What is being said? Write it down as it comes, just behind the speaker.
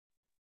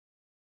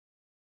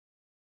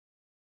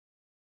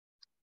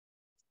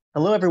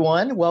Hello,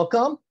 everyone.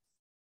 Welcome.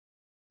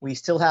 We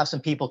still have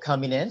some people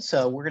coming in,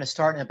 so we're going to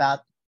start in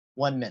about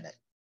 1 minute.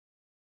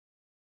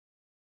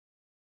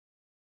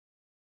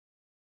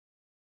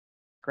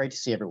 Great to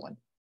see everyone.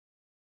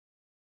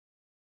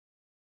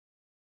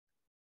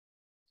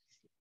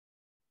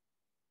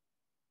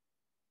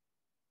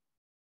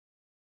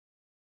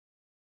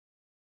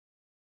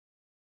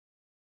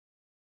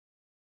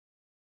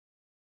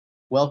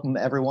 Welcome,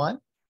 everyone.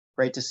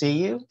 Great to see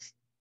you.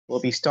 We'll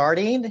be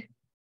starting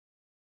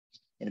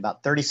in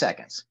about 30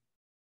 seconds.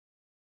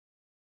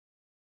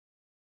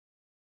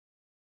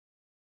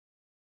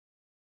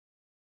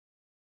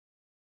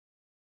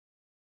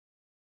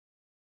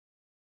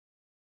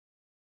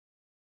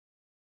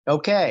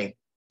 Okay.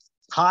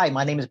 Hi,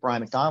 my name is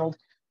Brian McDonald.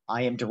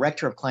 I am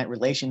Director of Client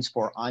Relations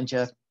for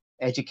Anja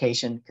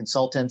Education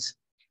Consultants,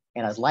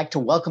 and I'd like to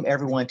welcome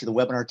everyone to the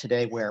webinar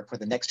today where for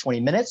the next 20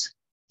 minutes,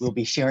 we'll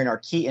be sharing our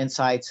key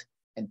insights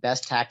and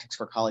best tactics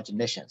for college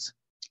admissions.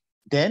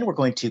 Then we're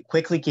going to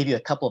quickly give you a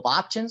couple of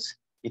options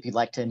if you'd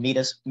like to meet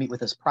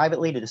with us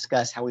privately to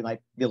discuss how we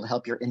might be able to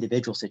help your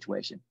individual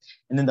situation.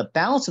 And then the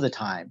balance of the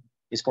time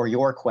is for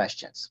your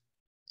questions.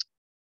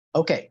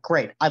 Okay,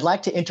 great. I'd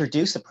like to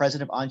introduce the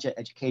president of Anja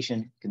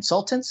Education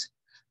Consultants.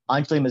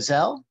 Anjali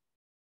Maazel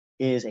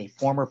is a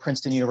former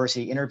Princeton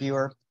University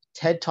interviewer,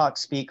 TED Talk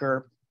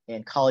speaker,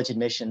 and college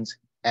admissions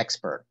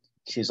expert.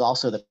 She's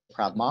also the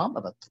proud mom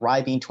of a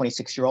thriving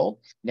 26-year-old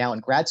now in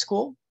grad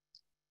school.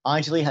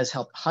 Anjali has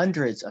helped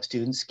hundreds of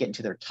students get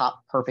into their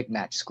top perfect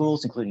match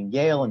schools, including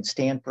Yale and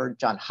Stanford,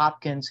 Johns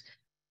Hopkins,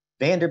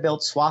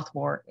 Vanderbilt,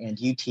 Swarthmore, and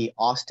UT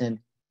Austin,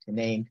 to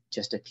name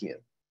just a few.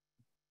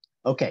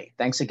 Okay,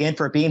 thanks again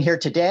for being here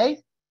today,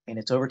 and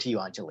it's over to you,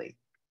 Anjali.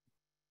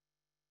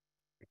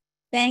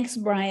 Thanks,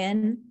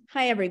 Brian.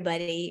 Hi,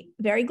 everybody.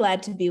 Very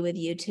glad to be with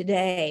you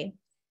today.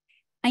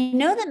 I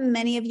know that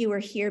many of you are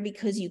here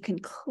because you can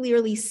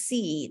clearly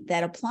see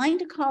that applying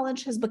to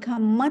college has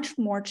become much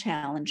more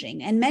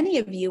challenging, and many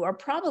of you are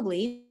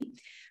probably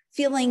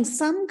feeling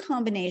some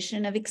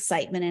combination of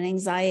excitement and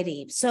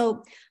anxiety.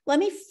 So let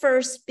me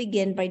first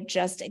begin by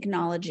just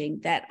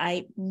acknowledging that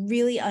I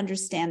really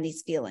understand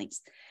these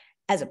feelings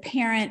as a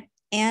parent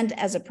and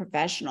as a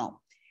professional.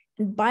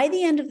 And by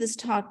the end of this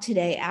talk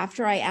today,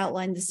 after I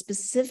outline the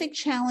specific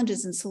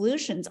challenges and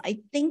solutions, I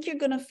think you're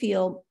going to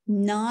feel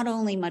not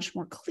only much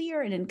more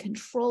clear and in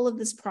control of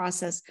this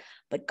process,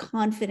 but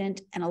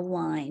confident and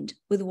aligned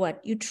with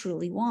what you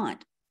truly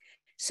want.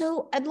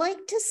 So I'd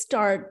like to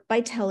start by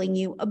telling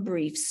you a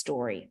brief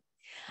story.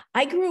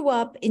 I grew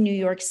up in New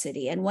York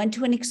City and went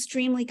to an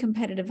extremely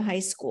competitive high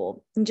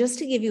school. And just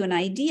to give you an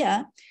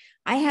idea,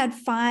 I had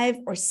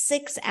 5 or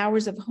 6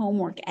 hours of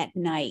homework at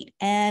night,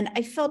 and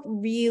I felt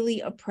really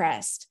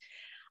oppressed.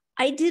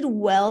 I did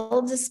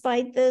well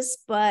despite this,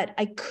 but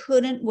I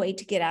couldn't wait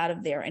to get out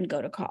of there and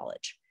go to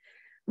college.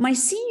 My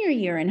senior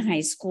year in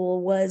high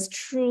school was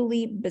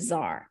truly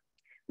bizarre.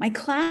 My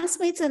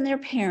classmates and their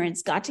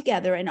parents got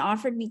together and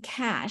offered me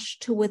cash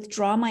to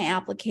withdraw my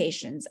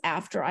applications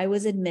after I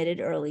was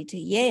admitted early to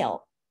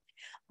Yale.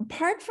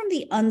 Apart from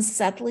the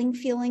unsettling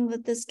feeling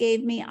that this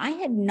gave me, I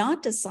had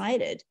not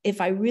decided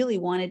if I really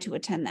wanted to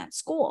attend that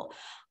school.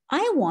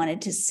 I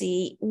wanted to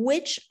see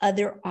which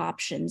other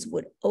options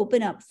would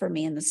open up for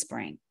me in the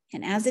spring.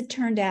 And as it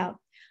turned out,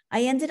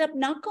 I ended up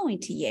not going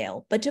to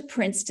Yale, but to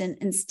Princeton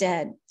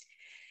instead.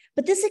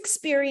 But this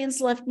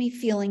experience left me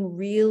feeling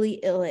really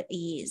ill at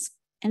ease.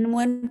 And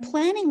when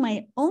planning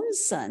my own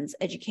son's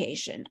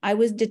education, I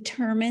was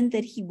determined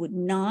that he would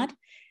not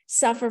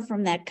suffer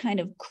from that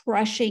kind of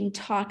crushing,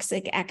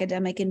 toxic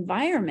academic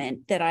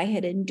environment that I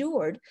had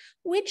endured,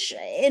 which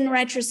in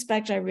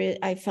retrospect,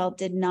 I felt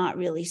did not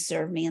really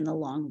serve me in the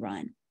long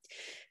run.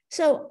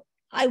 So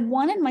I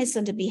wanted my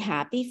son to be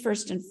happy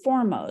first and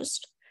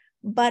foremost,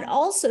 but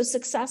also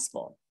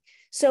successful.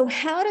 So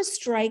how to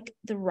strike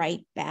the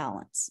right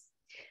balance?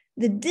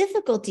 The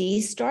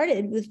difficulty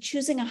started with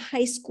choosing a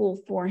high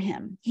school for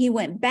him. He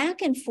went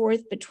back and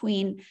forth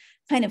between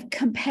kind of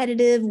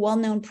competitive,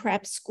 well-known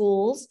prep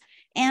schools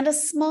and a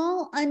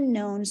small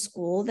unknown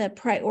school that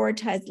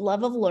prioritized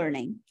love of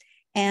learning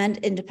and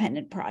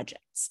independent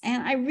projects.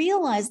 And I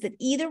realized that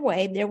either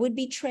way, there would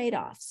be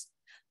trade-offs.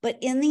 But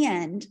in the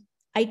end,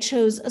 I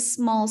chose a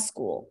small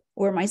school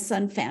where my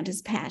son found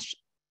his passion.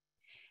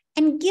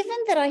 And given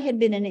that I had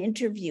been an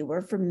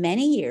interviewer for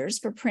many years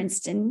for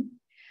Princeton,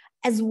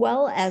 as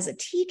well as a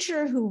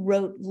teacher who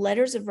wrote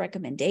letters of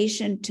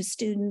recommendation to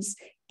students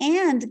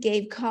and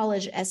gave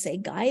college essay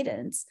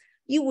guidance,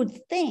 you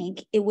would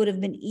think it would have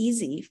been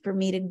easy for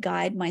me to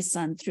guide my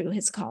son through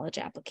his college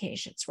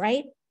applications,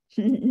 right?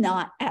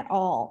 Not at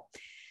all.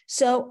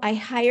 So I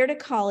hired a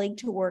colleague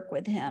to work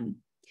with him.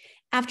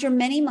 After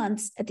many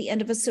months, at the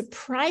end of a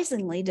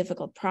surprisingly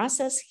difficult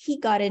process, he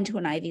got into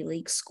an Ivy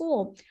League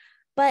school,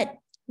 but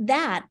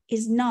that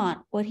is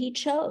not what he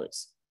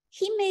chose.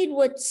 He made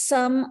what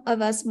some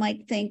of us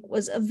might think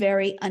was a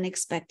very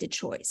unexpected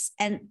choice,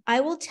 and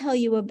I will tell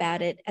you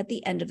about it at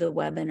the end of the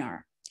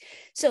webinar.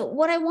 So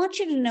what I want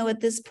you to know at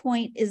this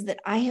point is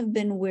that I have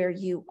been where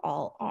you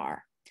all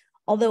are.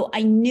 Although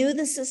I knew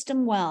the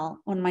system well,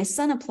 when my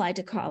son applied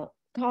to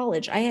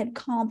college, I had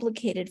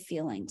complicated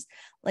feelings.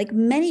 Like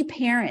many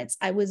parents,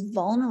 I was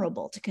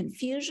vulnerable to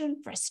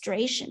confusion,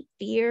 frustration,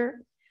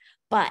 fear,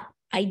 but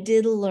I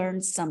did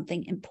learn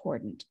something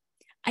important.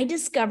 I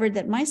discovered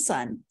that my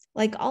son,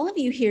 like all of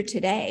you here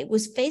today,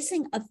 was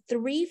facing a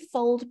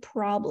threefold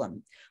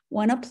problem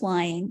when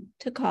applying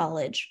to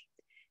college.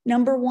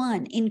 Number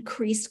one,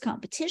 increased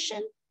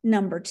competition.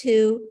 Number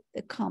two,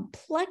 the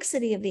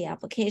complexity of the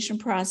application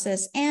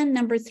process. And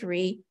number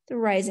three, the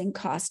rising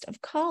cost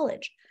of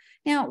college.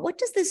 Now, what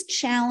does this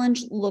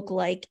challenge look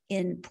like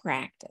in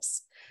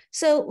practice?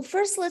 So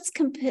first, let's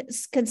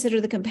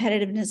consider the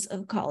competitiveness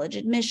of college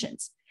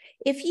admissions.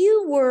 If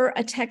you were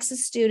a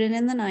Texas student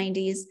in the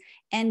 90s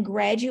and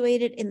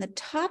graduated in the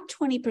top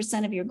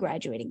 20% of your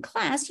graduating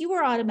class, you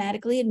were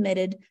automatically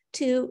admitted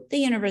to the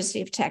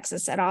University of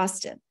Texas at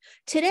Austin.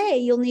 Today,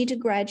 you'll need to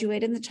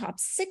graduate in the top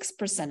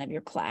 6% of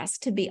your class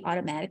to be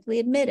automatically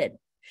admitted.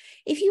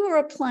 If you were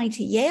applying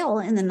to Yale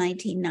in the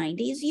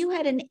 1990s, you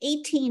had an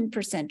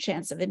 18%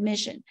 chance of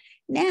admission.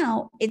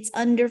 Now it's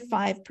under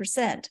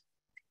 5%.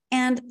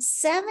 And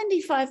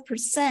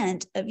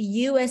 75% of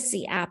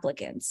USC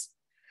applicants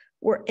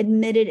were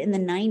admitted in the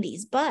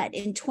 90s, but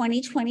in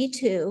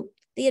 2022,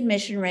 the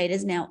admission rate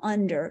is now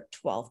under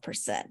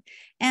 12%.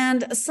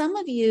 And some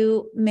of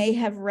you may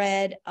have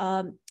read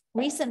a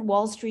recent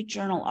Wall Street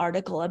Journal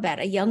article about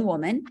a young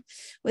woman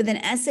with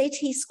an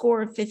SAT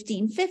score of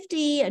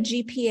 1550, a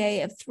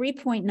GPA of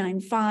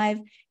 3.95,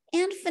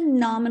 and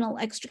phenomenal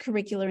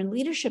extracurricular and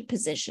leadership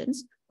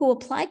positions who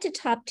applied to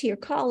top-tier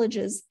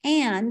colleges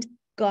and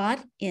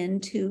got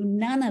into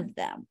none of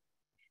them.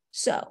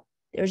 So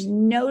there's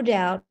no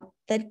doubt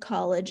that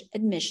college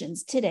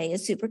admissions today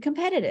is super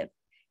competitive.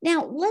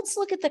 Now, let's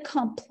look at the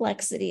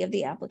complexity of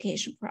the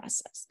application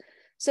process.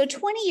 So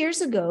 20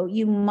 years ago,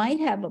 you might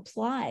have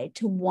applied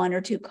to one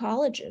or two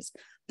colleges.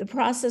 The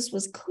process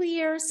was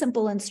clear,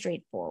 simple, and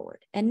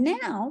straightforward. And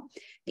now,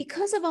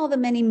 because of all the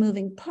many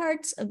moving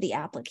parts of the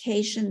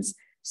applications,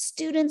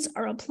 students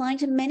are applying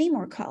to many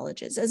more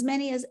colleges, as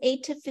many as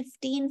 8 to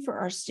 15 for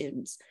our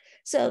students.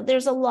 So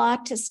there's a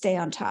lot to stay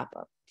on top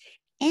of.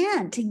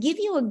 And to give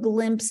you a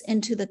glimpse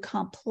into the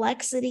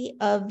complexity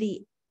of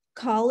the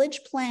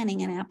college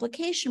planning and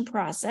application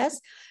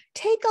process,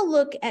 take a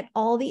look at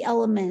all the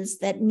elements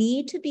that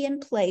need to be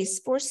in place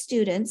for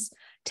students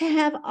to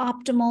have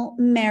optimal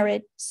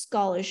merit,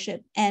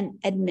 scholarship, and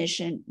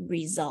admission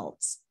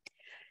results.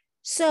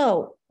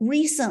 So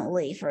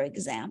recently, for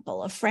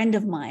example, a friend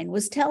of mine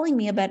was telling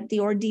me about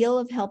the ordeal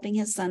of helping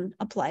his son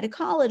apply to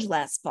college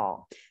last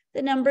fall.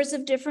 The numbers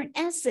of different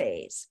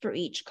essays for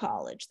each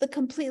college, the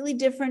completely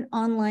different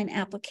online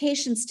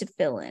applications to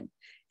fill in,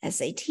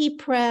 SAT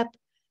prep,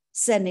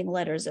 sending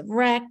letters of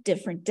rec,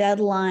 different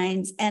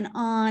deadlines, and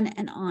on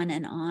and on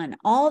and on.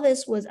 All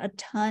this was a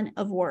ton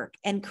of work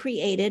and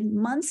created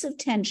months of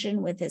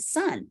tension with his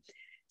son.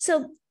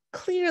 So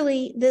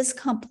clearly, this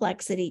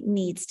complexity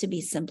needs to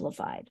be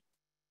simplified.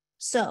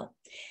 So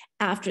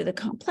after the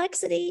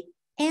complexity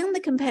and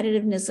the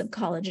competitiveness of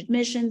college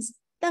admissions,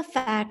 the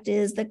fact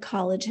is that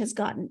college has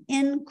gotten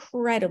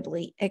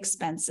incredibly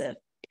expensive.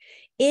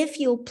 If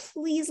you'll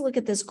please look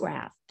at this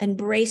graph and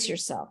brace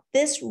yourself,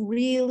 this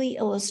really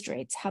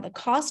illustrates how the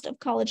cost of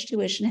college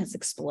tuition has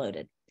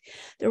exploded.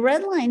 The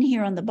red line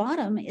here on the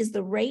bottom is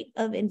the rate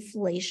of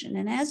inflation.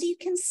 And as you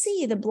can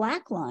see, the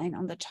black line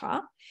on the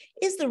top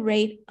is the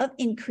rate of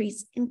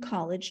increase in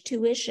college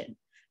tuition.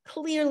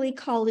 Clearly,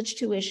 college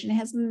tuition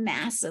has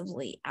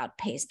massively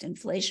outpaced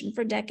inflation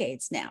for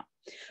decades now.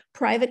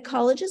 Private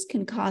colleges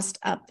can cost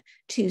up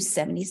to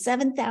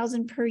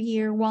 $77,000 per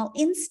year, while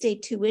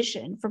in-state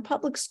tuition for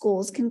public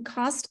schools can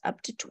cost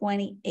up to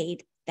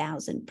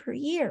 $28,000 per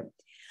year.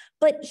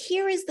 But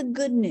here is the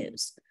good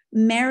news.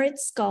 Merit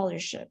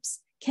scholarships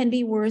can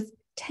be worth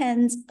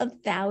tens of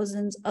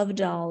thousands of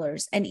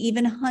dollars and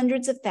even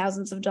hundreds of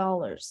thousands of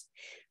dollars.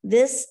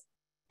 This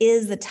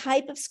is the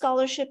type of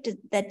scholarship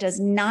that does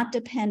not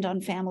depend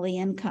on family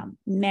income,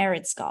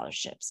 merit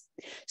scholarships.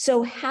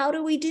 So how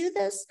do we do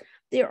this?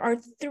 There are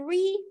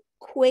 3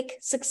 quick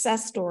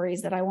success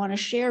stories that I want to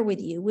share with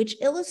you, which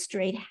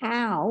illustrate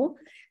how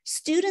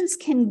students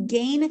can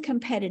gain a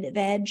competitive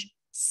edge,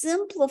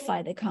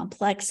 simplify the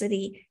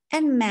complexity,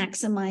 and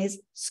maximize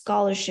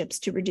scholarships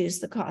to reduce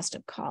the cost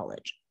of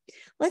college.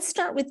 Let's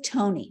start with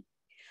Tony.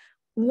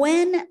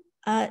 When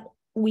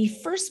we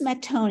first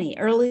met Tony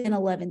early in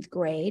 11th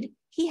grade,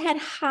 he had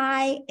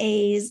high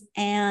A's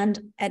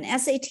and an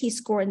SAT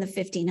score in the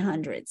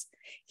 1500s.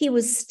 He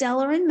was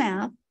stellar in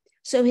math,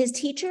 so his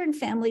teacher and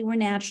family were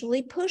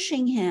naturally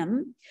pushing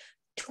him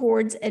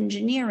towards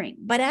engineering.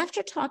 But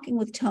after talking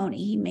with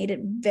Tony, he made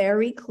it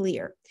very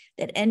clear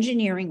that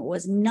engineering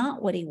was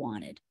not what he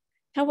wanted.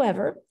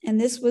 However, and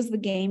this was the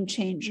game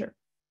changer,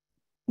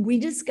 we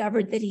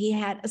discovered that he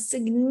had a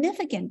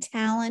significant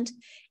talent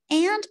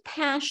and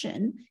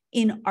passion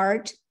in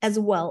art as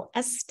well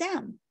as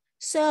STEM.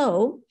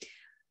 So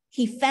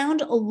he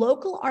found a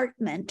local art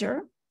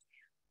mentor,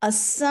 a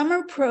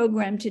summer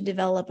program to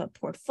develop a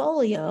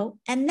portfolio,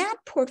 and that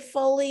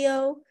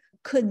portfolio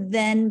could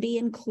then be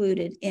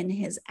included in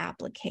his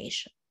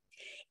application.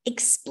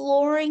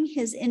 Exploring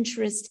his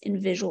interest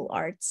in visual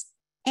arts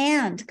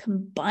and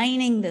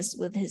combining this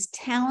with his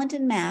talent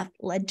in math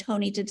led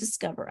Tony to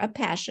discover a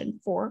passion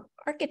for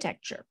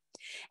architecture.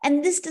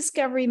 And this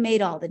discovery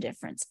made all the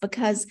difference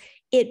because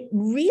it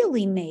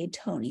really made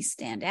Tony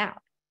stand out.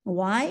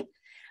 Why?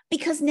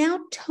 Because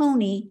now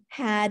Tony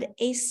had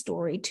a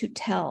story to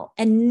tell,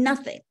 and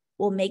nothing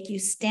will make you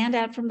stand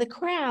out from the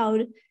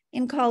crowd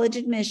in college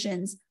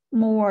admissions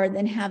more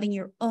than having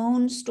your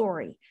own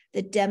story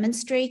that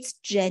demonstrates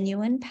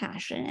genuine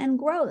passion and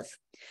growth.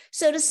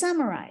 So to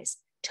summarize,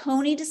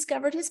 Tony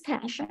discovered his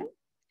passion.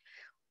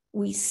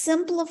 We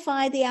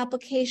simplified the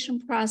application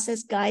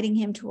process, guiding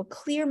him to a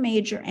clear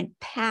major and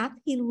path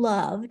he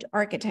loved,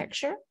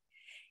 architecture.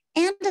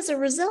 And as a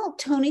result,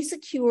 Tony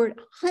secured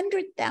a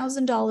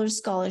 $100,000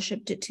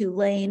 scholarship to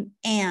Tulane,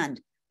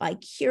 and by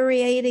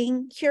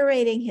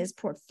curating his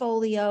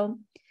portfolio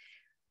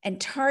and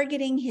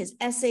targeting his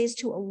essays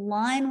to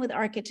align with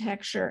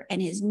architecture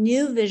and his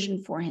new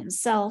vision for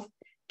himself,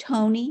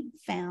 Tony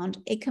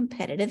found a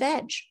competitive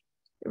edge.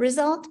 The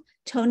result,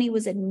 Tony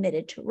was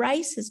admitted to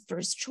Rice, his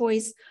first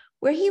choice,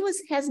 where he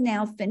has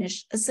now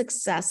finished a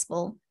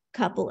successful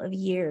couple of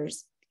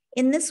years.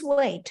 In this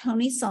way,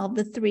 Tony solved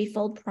the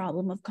threefold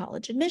problem of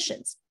college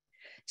admissions.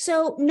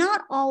 So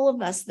not all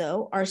of us,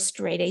 though, are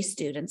straight A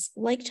students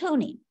like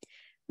Tony.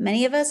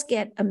 Many of us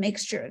get a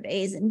mixture of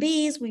A's and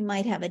B's. We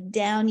might have a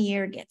down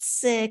year, get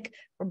sick,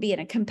 or be in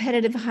a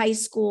competitive high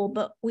school,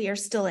 but we are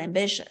still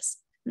ambitious.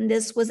 And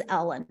this was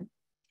Ellen.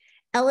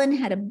 Ellen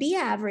had a B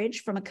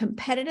average from a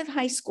competitive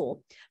high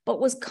school, but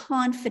was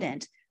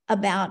confident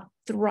about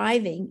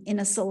thriving in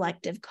a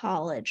selective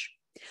college.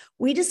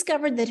 We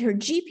discovered that her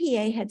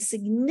GPA had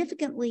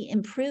significantly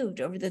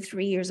improved over the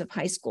 3 years of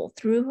high school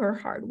through her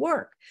hard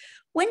work.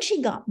 When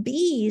she got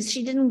B's,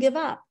 she didn't give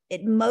up.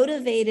 It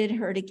motivated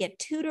her to get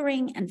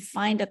tutoring and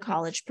find a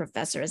college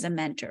professor as a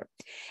mentor.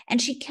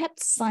 And she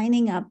kept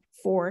signing up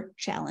for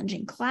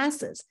challenging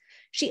classes.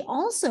 She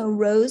also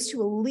rose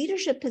to a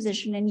leadership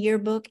position in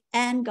yearbook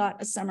and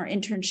got a summer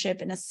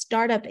internship in a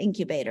startup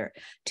incubator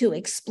to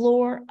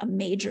explore a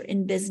major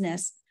in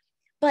business.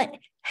 But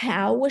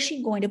how was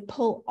she going to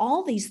pull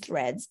all these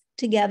threads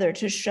together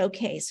to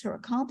showcase her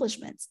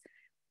accomplishments?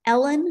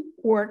 Ellen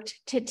worked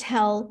to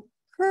tell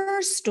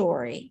her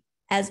story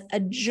as a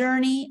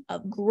journey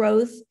of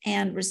growth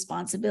and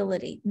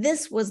responsibility.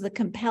 This was the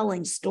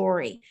compelling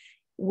story,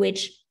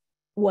 which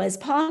was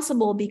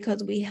possible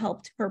because we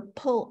helped her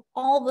pull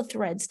all the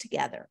threads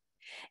together.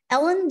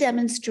 Ellen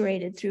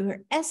demonstrated through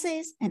her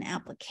essays and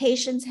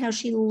applications how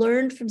she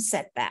learned from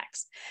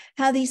setbacks,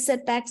 how these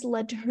setbacks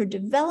led to her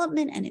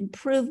development and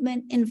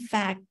improvement. In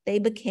fact, they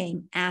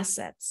became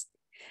assets.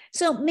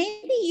 So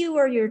maybe you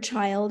or your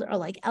child are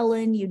like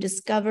Ellen, you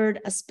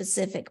discovered a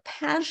specific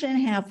passion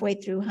halfway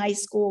through high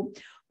school,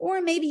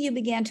 or maybe you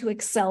began to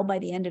excel by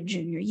the end of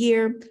junior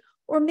year,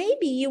 or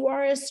maybe you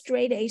are a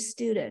straight A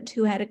student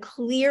who had a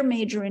clear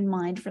major in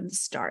mind from the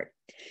start.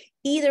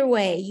 Either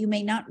way, you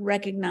may not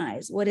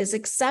recognize what is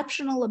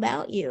exceptional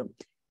about you,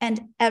 and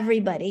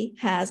everybody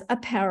has a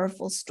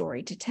powerful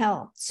story to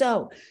tell.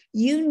 So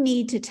you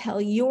need to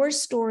tell your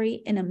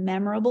story in a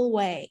memorable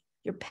way,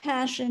 your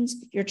passions,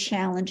 your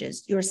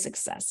challenges, your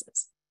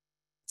successes.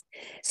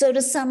 So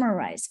to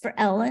summarize, for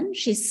Ellen,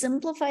 she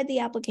simplified the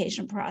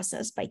application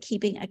process by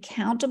keeping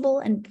accountable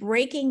and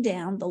breaking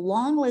down the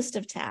long list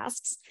of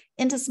tasks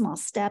into small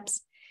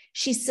steps.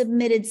 She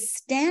submitted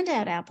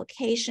standout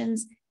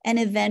applications and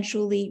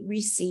eventually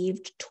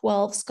received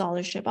 12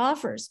 scholarship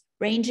offers,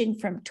 ranging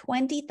from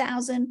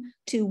 $20,000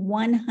 to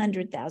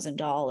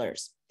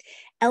 $100,000.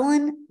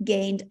 Ellen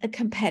gained a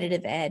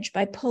competitive edge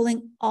by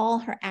pulling all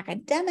her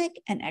academic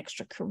and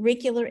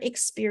extracurricular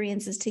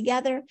experiences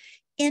together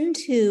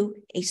into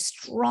a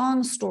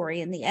strong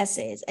story in the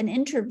essays and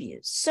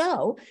interviews.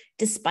 So,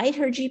 despite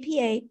her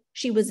GPA,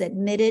 she was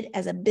admitted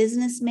as a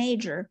business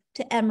major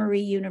to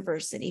Emory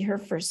University, her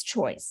first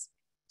choice.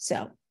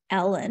 So,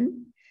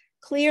 Ellen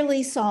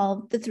clearly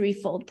solved the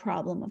threefold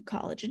problem of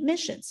college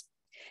admissions.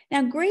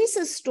 Now,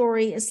 Grace's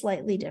story is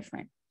slightly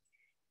different.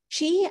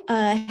 She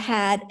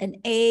had an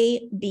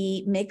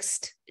A-B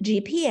mixed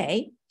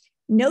GPA,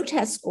 no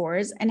test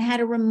scores, and had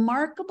a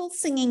remarkable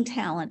singing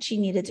talent she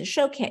needed to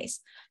showcase.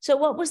 So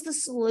what was the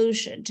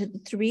solution to the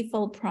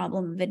threefold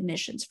problem of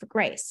admissions for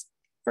Grace?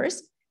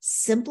 First,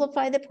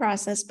 simplify the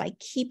process by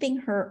keeping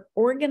her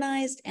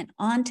organized and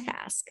on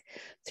task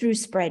through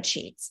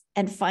spreadsheets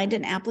and find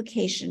an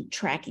application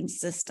tracking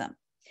system.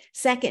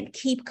 Second,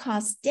 keep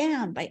costs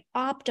down by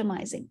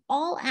optimizing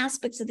all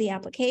aspects of the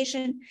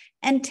application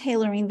and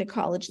tailoring the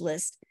college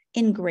list.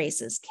 In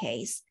Grace's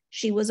case,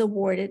 she was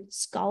awarded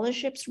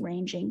scholarships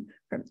ranging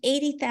from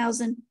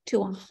 $80,000 to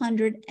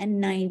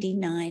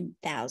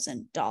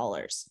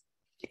 $199,000.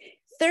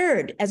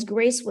 Third, as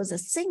Grace was a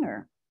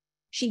singer,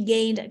 she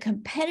gained a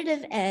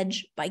competitive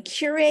edge by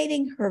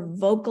curating her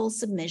vocal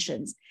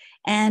submissions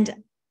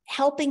and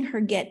helping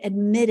her get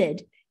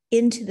admitted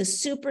into the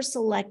super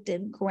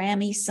selective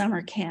Grammy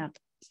summer camp.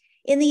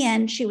 In the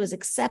end, she was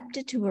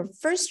accepted to her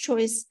first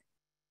choice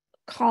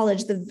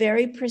college, the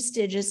very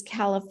prestigious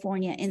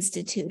California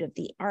Institute of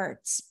the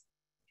Arts.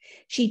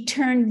 She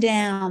turned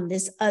down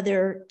this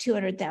other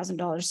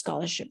 $200,000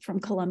 scholarship from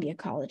Columbia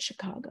College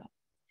Chicago.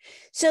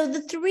 So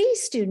the three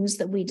students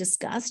that we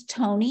discussed,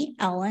 Tony,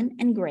 Ellen,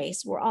 and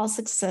Grace, were all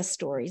success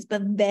stories,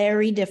 but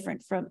very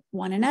different from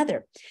one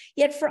another.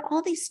 Yet for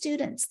all these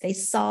students, they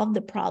solved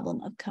the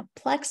problem of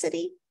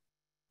complexity,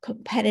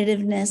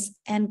 competitiveness,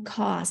 and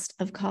cost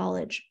of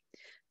college.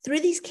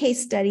 Through these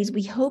case studies,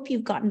 we hope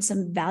you've gotten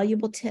some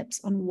valuable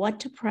tips on what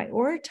to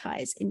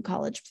prioritize in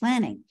college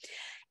planning.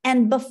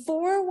 And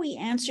before we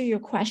answer your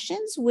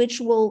questions,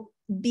 which will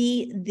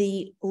be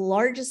the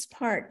largest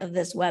part of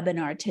this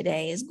webinar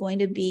today, is going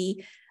to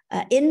be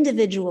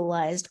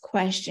individualized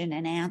question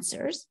and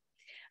answers.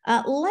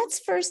 Let's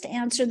first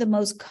answer the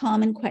most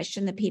common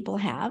question that people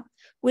have,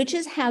 which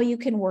is how you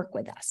can work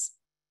with us.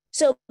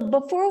 So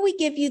before we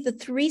give you the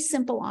three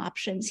simple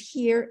options,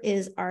 here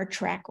is our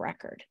track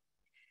record.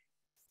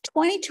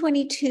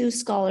 2022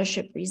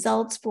 scholarship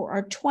results for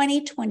our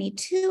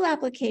 2022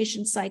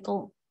 application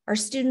cycle. Our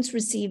students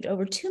received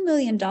over $2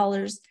 million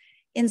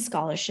in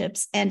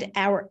scholarships, and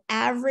our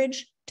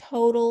average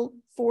total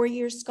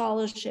four-year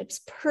scholarships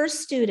per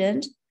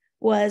student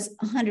was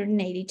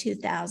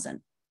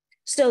 $182,000.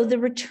 So the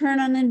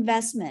return on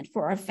investment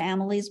for our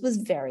families was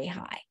very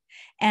high,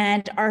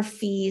 and our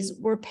fees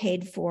were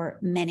paid for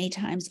many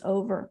times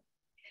over.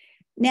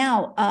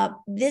 Now,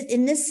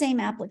 in this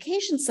same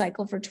application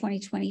cycle for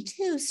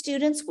 2022,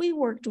 students we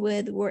worked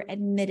with were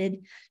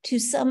admitted to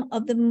some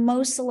of the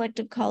most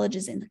selective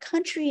colleges in the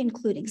country,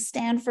 including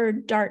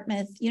Stanford,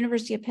 Dartmouth,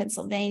 University of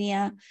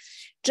Pennsylvania,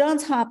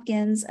 Johns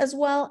Hopkins, as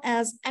well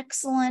as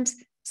excellent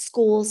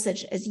schools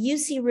such as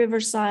UC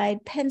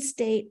Riverside, Penn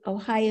State,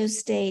 Ohio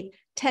State,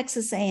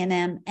 Texas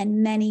A&M,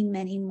 and many,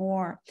 many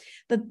more.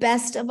 But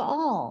best of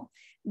all,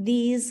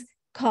 these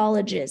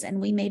colleges, and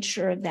we made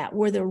sure of that,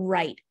 were the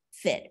right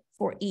fit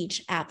for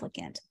each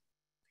applicant.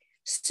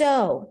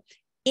 So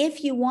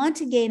if you want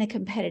to gain a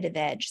competitive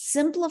edge,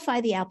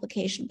 simplify the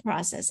application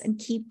process and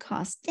keep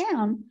costs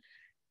down,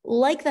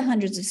 like the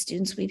hundreds of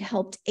students we've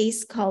helped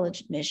ace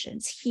college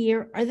admissions,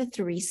 here are the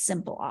three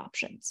simple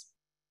options.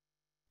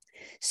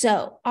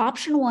 So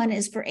option one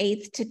is for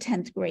 8th to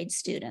 10th grade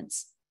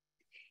students.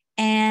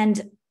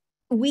 And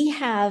we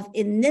have,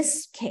 in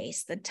this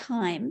case, the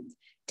time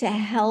to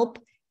help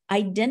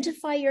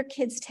identify your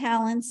kids'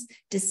 talents,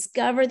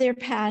 discover their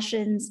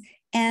passions,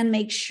 and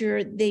make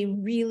sure they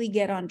really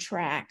get on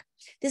track.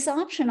 This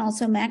option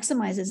also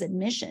maximizes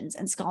admissions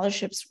and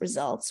scholarships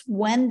results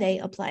when they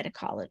apply to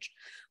college.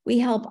 We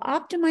help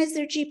optimize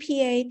their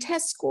GPA,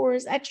 test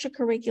scores,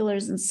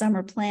 extracurriculars, and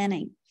summer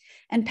planning.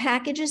 And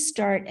packages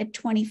start at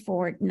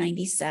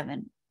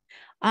 $24.97.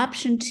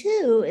 Option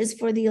two is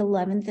for the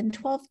 11th and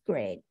 12th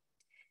grade.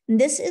 And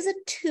this is a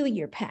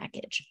 2-year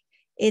package.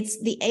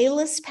 It's the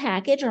A-list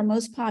package, our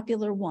most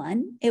popular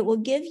one. It will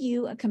give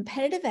you a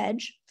competitive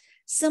edge,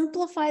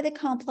 simplify the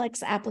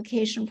complex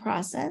application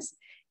process,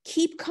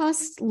 keep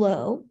costs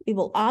low. We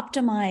will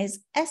optimize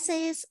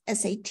essays,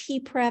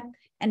 SAT prep,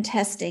 and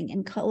testing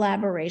in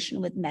collaboration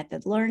with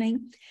Method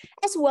Learning,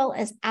 as well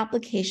as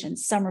application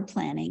summer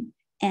planning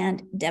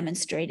and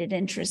demonstrated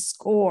interest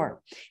score.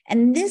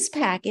 And this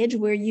package,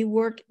 where you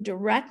work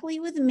directly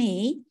with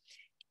me,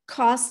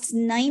 costs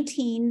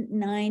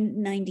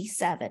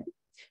 $19,997.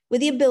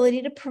 with the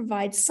ability to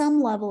provide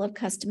some level of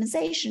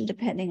customization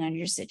depending on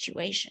your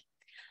situation.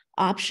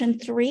 Option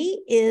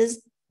three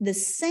is the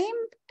same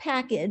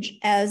package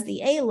as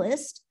the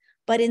A-list,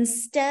 but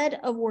instead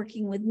of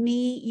working with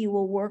me, you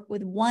will work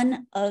with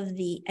one of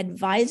the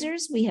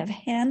advisors we have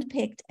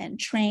handpicked and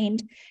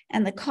trained,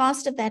 and the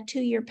cost of that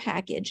 2-year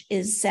package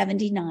is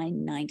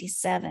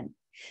 $79.97.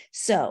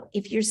 So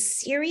if you're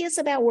serious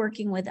about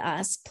working with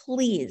us,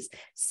 please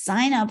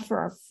sign up for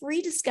our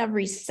free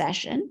discovery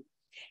session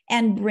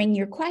and bring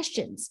your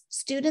questions.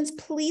 Students,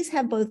 please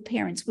have both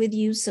parents with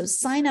you, so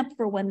sign up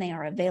for when they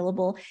are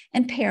available,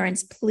 and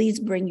parents, please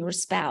bring your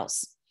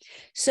spouse.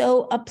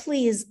 So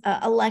please,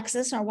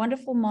 Alexis, our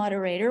wonderful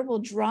moderator, will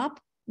drop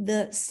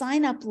the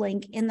sign up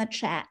link in the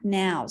chat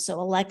now.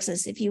 So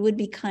Alexis, if you would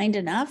be kind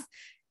enough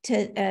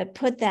to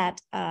put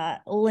that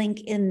link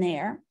in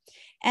there.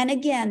 And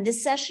again,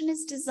 this session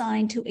is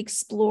designed to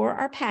explore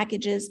our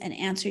packages and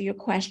answer your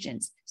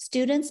questions.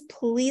 Students,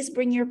 please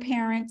bring your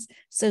parents,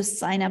 so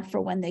sign up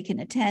for when they can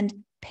attend.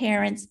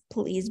 Parents,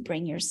 please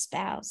bring your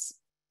spouse.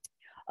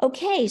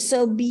 Okay,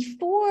 so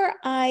before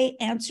I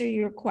answer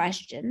your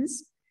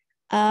questions,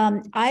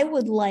 I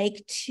would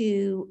like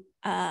to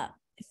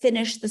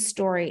finish the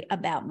story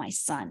about my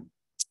son.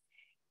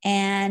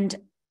 And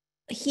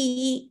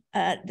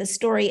the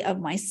story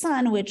of my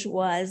son, which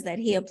was that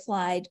he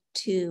applied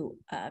to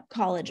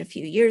college a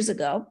few years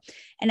ago.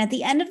 And at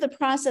the end of the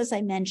process,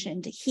 I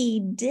mentioned he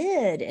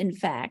did, in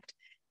fact,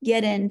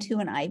 get into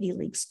an Ivy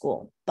League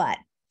school, but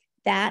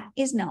that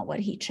is not what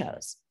he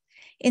chose.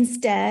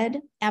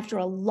 Instead, after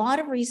a lot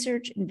of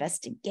research,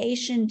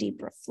 investigation,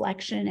 deep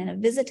reflection, and a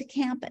visit to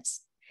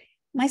campus,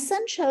 My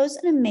son chose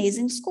an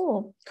amazing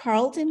school,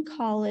 Carleton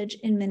College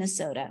in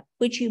Minnesota,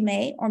 which you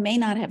may or may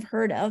not have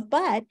heard of,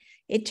 but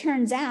it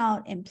turns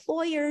out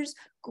employers,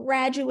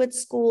 graduate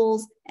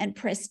schools, and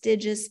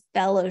prestigious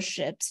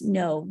fellowships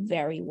know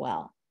very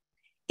well.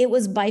 It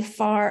was by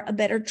far a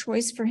better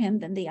choice for him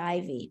than the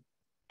Ivy.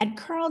 At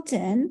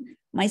Carleton,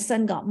 my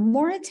son got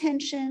more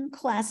attention,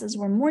 classes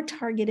were more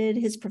targeted,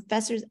 his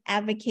professors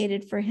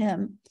advocated for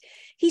him.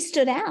 He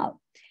stood out.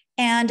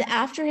 And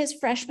after his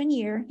freshman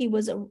year, he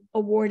was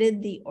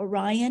awarded the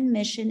Orion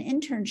Mission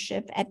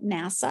Internship at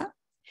NASA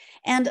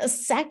and a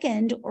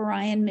second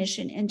Orion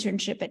Mission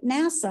Internship at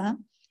NASA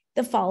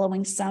the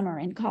following summer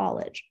in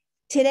college.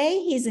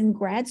 Today, he's in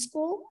grad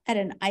school at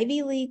an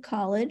Ivy League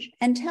college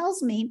and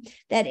tells me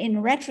that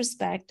in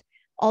retrospect,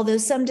 although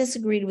some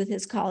disagreed with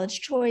his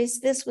college choice,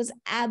 this was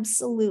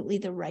absolutely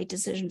the right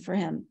decision for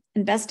him.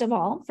 And best of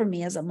all, for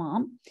me as a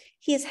mom,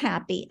 he is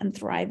happy and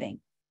thriving.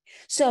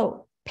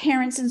 So,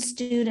 parents and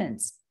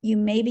students, you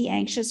may be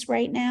anxious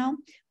right now,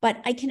 but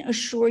I can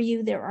assure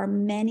you there are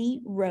many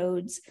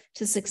roads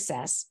to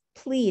success.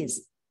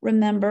 Please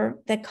remember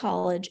that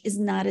college is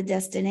not a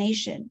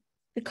destination.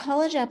 The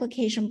college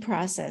application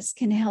process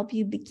can help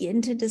you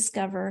begin to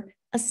discover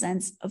a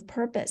sense of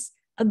purpose,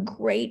 a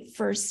great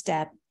first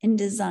step in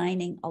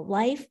designing a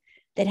life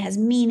that has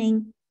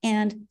meaning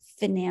and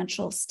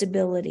financial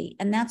stability.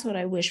 And that's what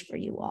I wish for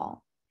you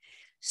all.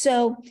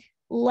 So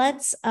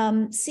let's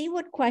see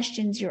what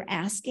questions you're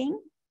asking.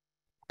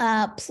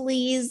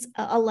 Please,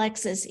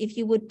 Alexis, if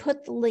you would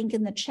put the link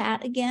in the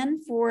chat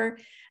again for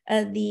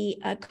the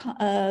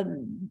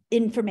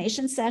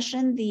information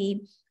session,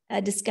 the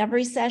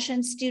discovery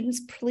session.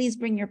 Students, please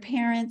bring your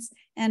parents,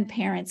 and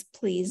parents,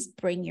 please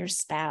bring your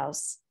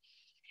spouse.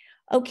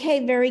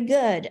 Okay, very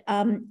good.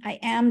 I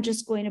am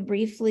just going to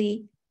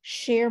briefly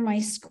share my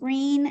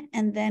screen,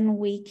 and then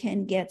we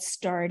can get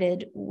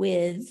started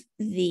with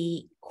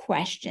the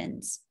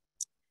questions.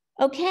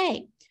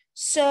 Okay,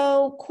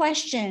 so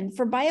question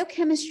for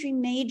biochemistry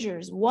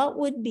majors, what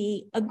would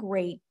be a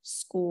great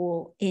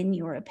school in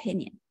your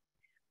opinion?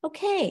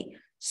 Okay,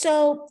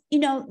 so,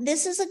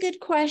 this is a good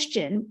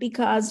question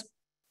because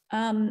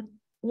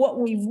what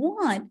we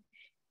want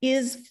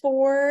is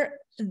for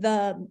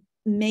the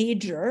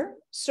major,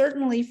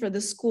 certainly for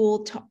the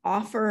school to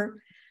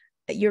offer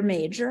your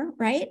major,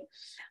 right?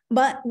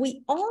 But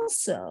we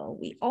also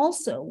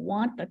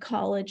want the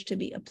college to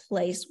be a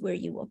place where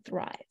you will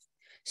thrive.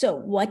 So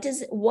what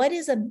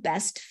is a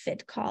best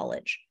fit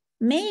college?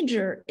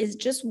 Major is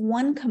just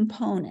one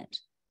component.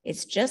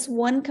 It's just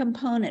one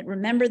component.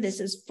 Remember,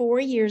 this is 4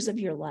 years of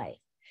your life.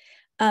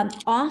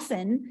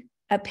 Often,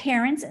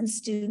 parents and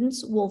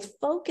students will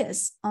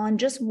focus on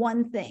just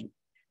one thing.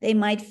 They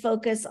might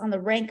focus on the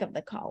rank of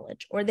the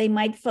college, or they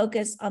might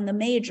focus on the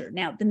major.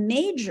 Now, the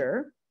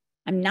major,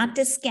 I'm not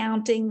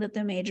discounting that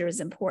the major is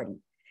important.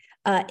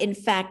 In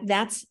fact,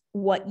 that's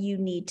what you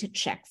need to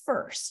check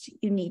first.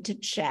 You need to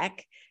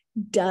check,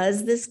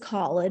 does this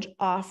college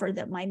offer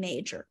that my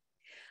major?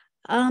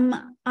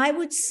 I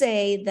would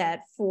say that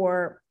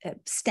for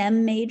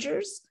STEM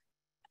majors,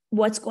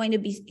 what's going to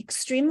be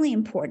extremely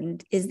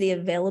important is the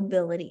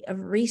availability of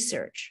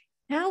research.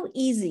 How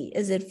easy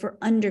is it for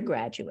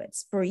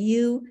undergraduates, for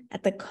you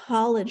at the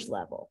college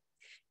level,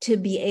 to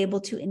be able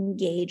to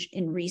engage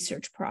in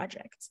research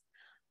projects?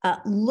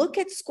 Look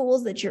at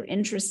schools that you're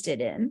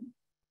interested in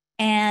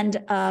and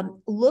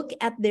look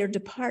at their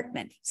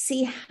department.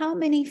 See how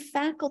many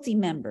faculty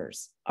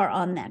members are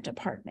on that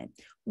department.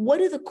 What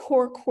do the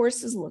core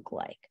courses look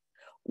like?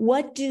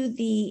 What do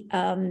the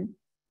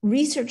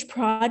research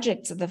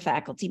projects of the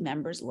faculty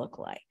members look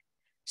like?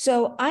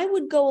 So I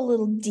would go a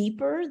little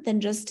deeper than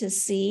just to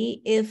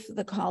see if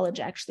the college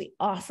actually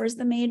offers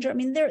the major. I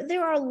mean,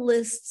 there are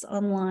lists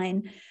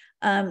online,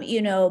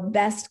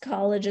 best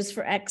colleges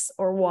for X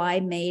or Y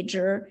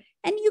major,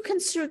 and you can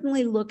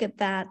certainly look at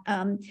that.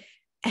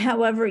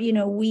 However,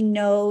 we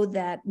know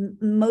that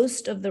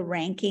most of the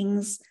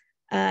rankings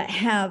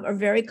are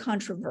very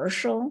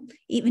controversial.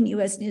 Even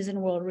U.S. News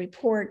and World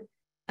Report,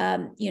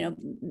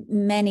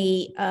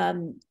 many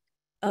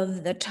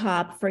of the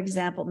top, for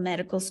example,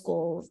 medical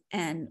schools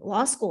and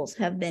law schools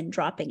have been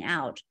dropping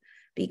out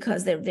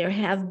because there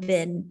have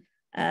been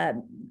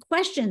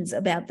questions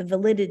about the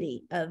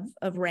validity of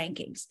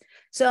rankings.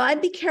 So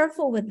I'd be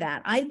careful with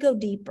that. I'd go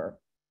deeper,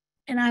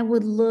 and I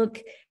would look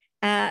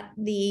at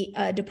the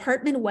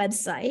department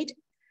website.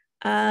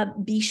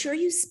 Be sure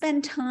you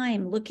spend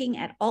time looking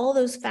at all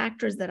those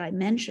factors that I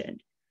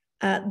mentioned,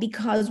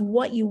 because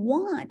what you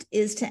want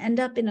is to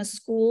end up in a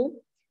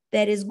school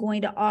that is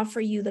going to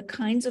offer you the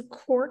kind of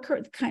core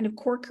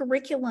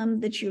curriculum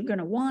that you're going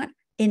to want,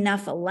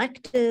 enough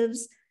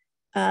electives,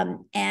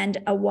 and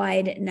a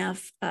wide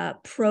enough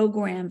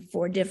program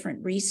for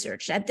different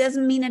research. That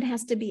doesn't mean it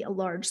has to be a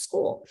large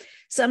school.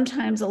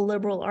 Sometimes a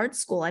liberal arts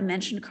school, I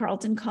mentioned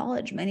Carleton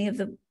College, many of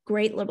the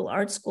great liberal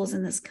arts schools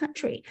in this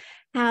country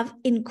have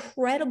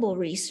incredible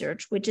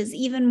research, which is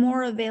even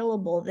more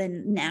available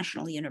than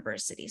national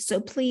universities. So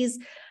please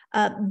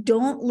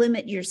don't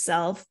limit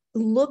yourself.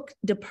 Look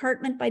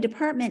department by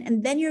department,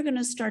 and then you're going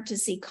to start to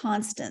see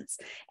constants,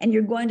 and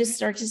you're going to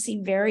start to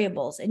see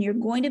variables, and you're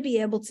going to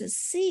be able to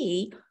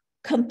see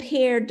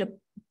compared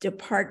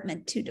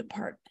department to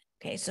department.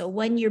 Okay, so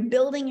when you're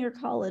building your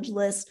college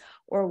list,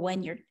 or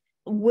when you're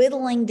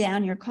whittling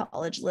down your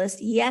college list,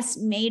 yes,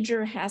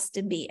 major has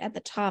to be at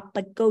the top,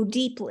 but go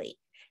deeply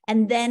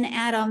and then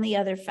add on the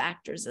other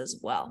factors as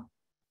well.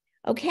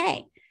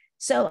 Okay,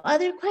 so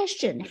other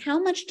question, how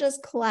much does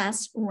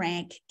class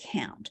rank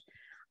count?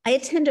 I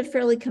attend a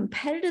fairly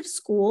competitive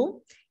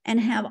school and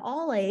have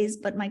all A's,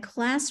 but my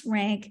class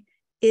rank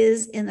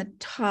is in the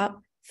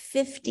top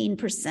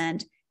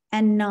 15%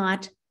 and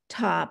not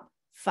top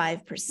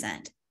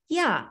 5%.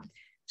 Yeah.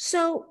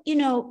 So, you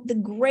know, the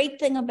great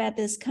thing about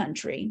this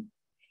country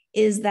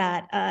is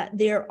that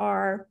there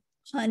are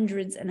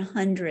hundreds and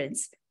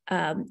hundreds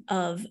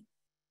of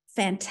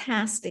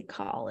fantastic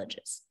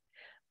colleges.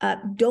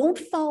 Don't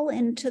fall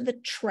into the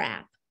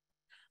trap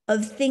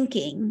of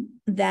thinking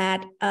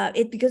that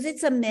because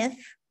it's a myth,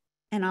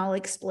 and I'll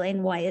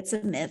explain why it's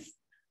a myth,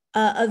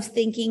 of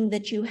thinking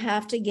that you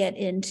have to get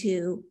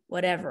into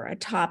whatever, a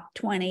top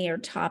 20 or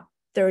top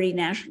 30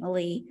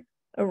 nationally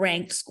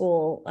ranked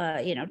school,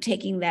 you know,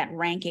 taking that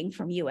ranking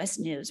from US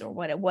News or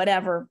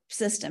whatever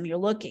system you're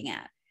looking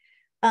at.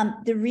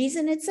 The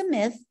reason it's a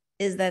myth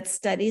is that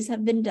studies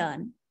have been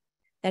done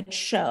that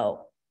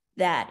show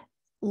that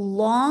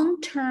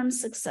long-term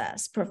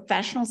success,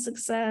 professional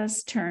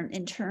success,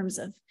 in terms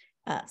of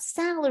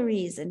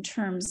salaries, in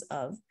terms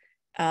of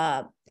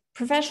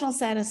professional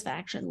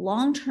satisfaction,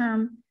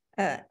 long-term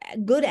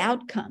good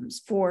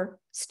outcomes for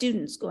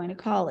students going to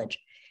college.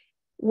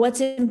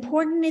 What's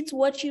important, it's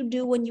what you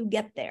do when you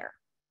get there,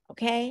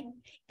 okay?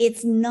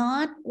 It's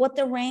not what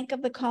the rank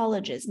of the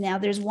college is. Now,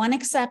 there's one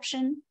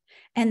exception,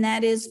 and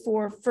that is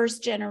for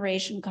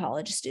first-generation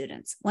college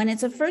students. When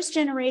it's a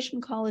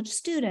first-generation college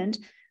student,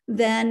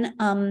 then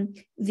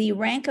the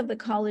rank of the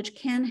college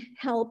can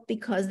help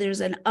because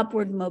there's an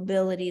upward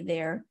mobility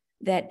there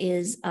that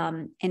is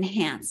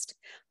enhanced.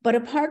 But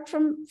apart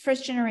from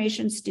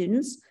first-generation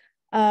students,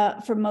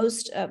 for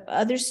most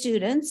other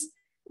students,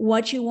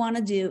 what you want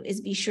to do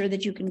is be sure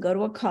that you can go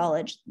to a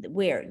college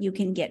where you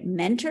can get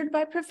mentored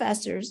by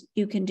professors,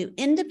 you can do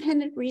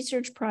independent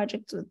research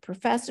projects with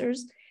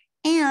professors,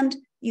 and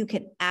you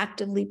can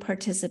actively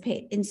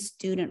participate in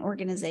student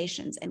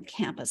organizations and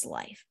campus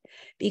life.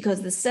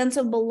 Because the sense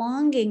of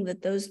belonging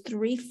that those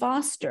three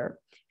foster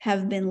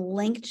have been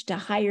linked to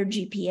higher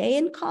GPA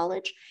in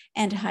college,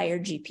 and higher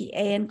GPA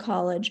in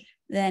college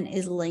then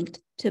is linked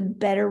to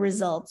better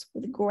results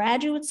with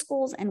graduate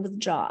schools and with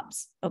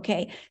jobs,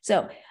 okay?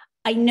 So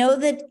I know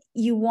that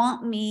you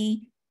want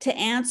me to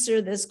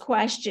answer this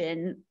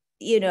question,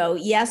 you know,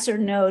 yes or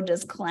no,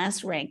 does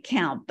class rank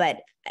count?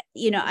 But,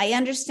 you know, I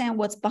understand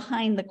what's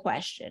behind the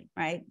question,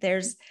 right?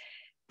 There's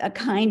a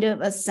kind of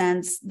a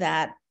sense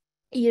that,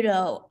 you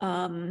know,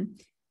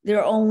 there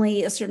are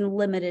only a certain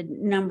limited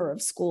number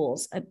of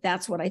schools.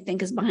 That's what I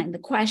think is behind the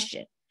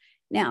question.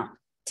 Now,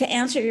 to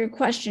answer your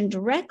question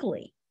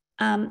directly,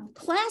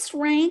 class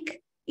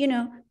rank, you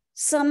know,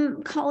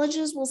 some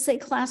colleges will say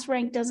class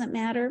rank doesn't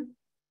matter.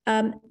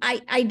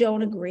 I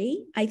don't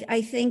agree.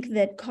 I think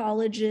that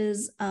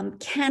colleges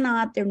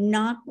they're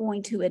not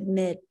going to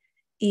admit,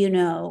 you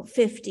know,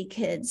 50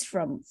 kids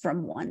from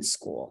one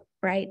school,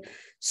 right?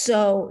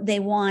 So they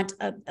want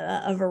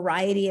a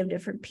variety of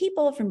different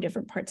people from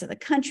different parts of the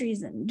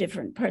countries and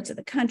different parts of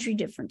the country,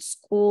 different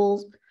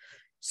schools.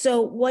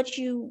 So what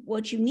you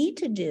need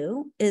to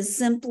do is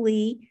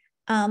simply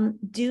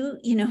do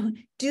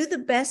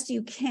the best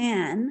you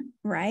can,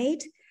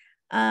 right?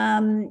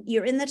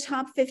 You're in the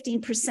top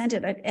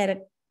 15% at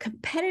a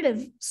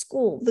competitive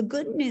school. The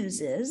good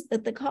news is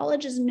that the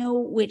colleges know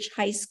which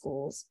high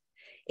schools,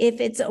 if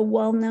it's a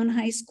well-known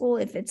high school,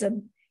 if it's a,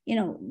 you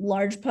know,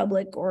 large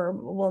public or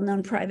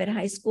well-known private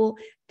high school,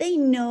 they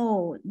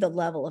know the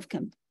level of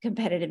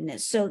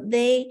competitiveness. So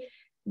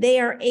they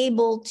are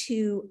able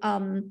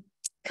to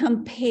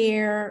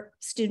compare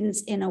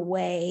students in a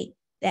way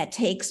that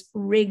takes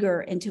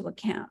rigor into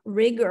account.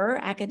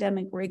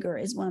 Academic rigor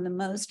is one of the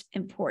most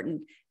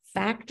important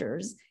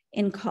factors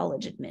in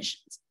college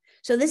admissions.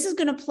 So this is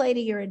going to play to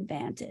your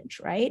advantage,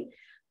 right?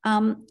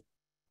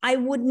 I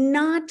would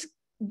not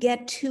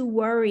get too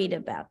worried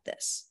about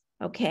this,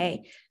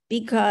 okay?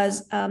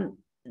 Because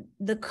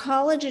the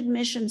college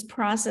admissions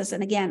process,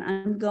 and again,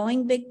 I'm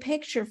going big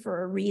picture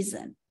for a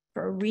reason.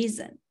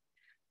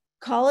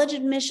 College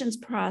admissions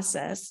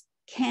process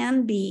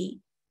can be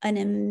an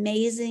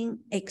amazing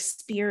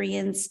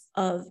experience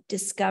of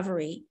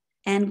discovery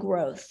and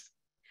growth.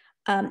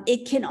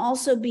 It can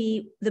also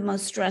be the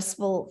most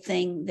stressful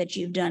thing that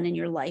you've done in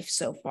your life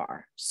so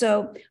far.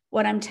 So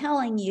what I'm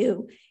telling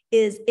you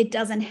is it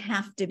doesn't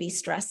have to be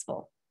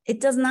stressful.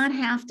 It does not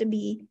have to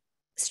be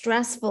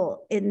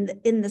stressful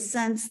in the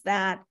sense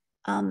that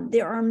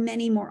there are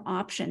many more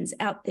options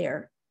out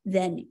there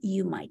than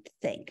you might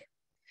think.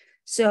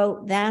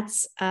 So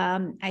that's,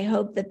 I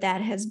hope that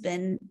that has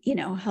been,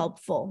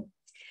 helpful.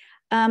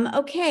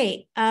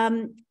 Okay.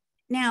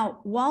 Now,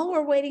 while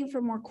we're waiting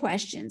for more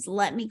questions,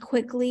 let me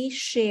quickly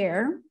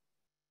share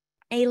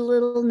a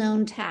little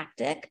known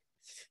tactic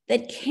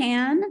that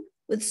can,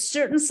 with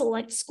certain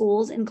select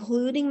schools,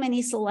 including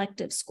many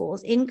selective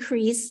schools,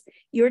 increase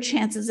your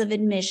chances of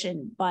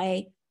admission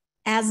by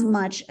as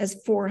much as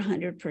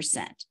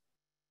 400%.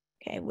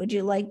 Okay, would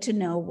you like to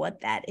know what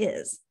that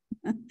is?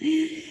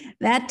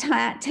 That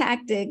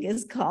tactic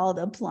is called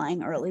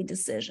applying early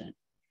decision.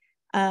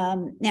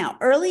 Now,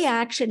 early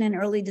action and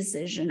early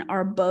decision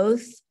are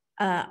both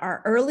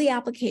are early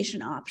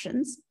application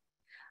options,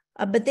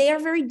 but they are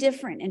very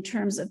different in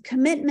terms of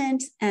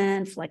commitment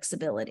and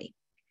flexibility.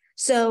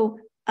 So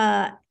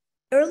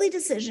early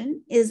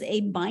decision is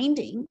a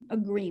binding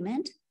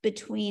agreement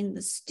between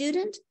the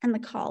student and the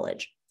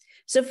college.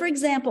 So for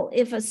example,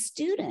 if a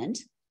student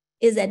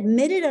is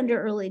admitted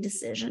under early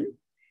decision,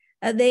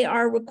 they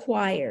are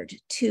required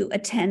to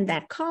attend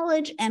that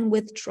college and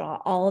withdraw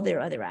all of their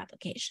other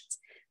applications.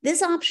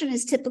 This option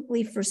is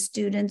typically for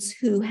students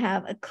who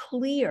have a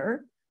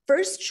clear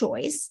first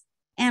choice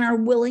and are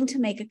willing to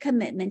make a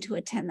commitment to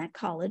attend that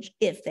college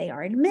if they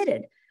are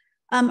admitted.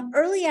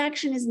 Early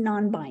action is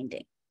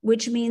non-binding,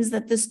 which means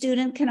that the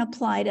student can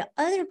apply to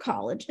other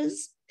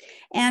colleges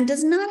and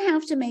does not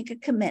have to make a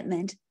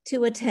commitment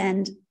to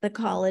attend the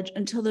college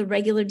until the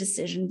regular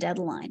decision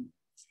deadline.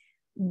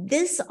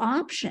 This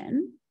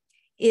option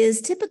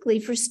is typically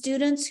for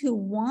students who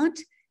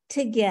want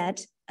to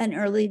get an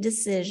early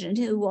decision,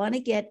 who want to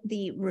get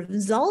the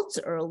results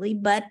early,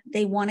 but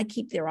they want to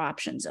keep their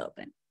options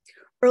open.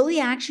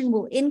 Early action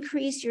will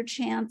increase your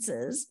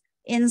chances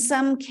in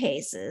some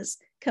cases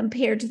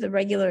compared to the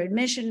regular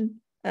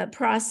admission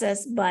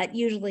process, but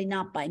usually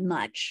not by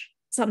much.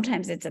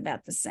 Sometimes it's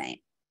about the same.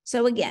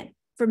 So again,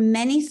 for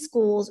many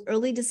schools,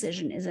 early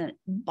decision is a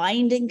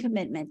binding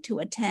commitment to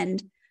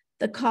attend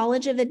the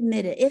college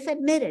if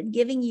admitted,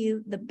 giving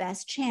you the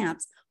best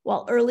chance,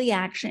 while early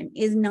action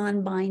is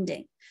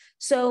non-binding.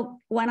 So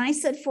when I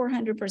said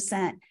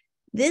 400%,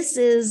 this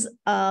is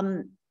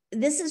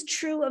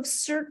true of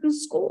certain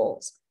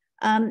schools.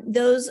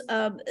 Those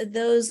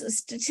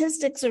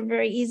statistics are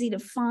very easy to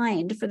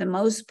find for the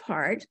most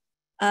part.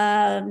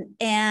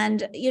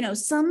 And,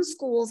 some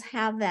schools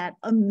have that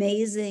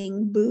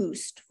amazing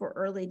boost for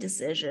early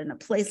decision. A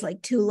place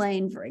like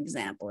Tulane, for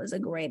example, is a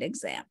great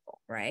example,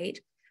 right?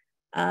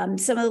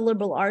 Some of the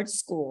liberal arts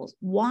schools.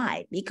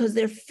 Why? Because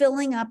they're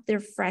filling up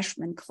their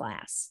freshman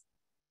class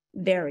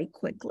very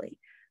quickly.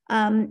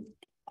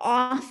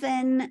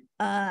 Often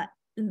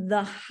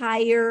the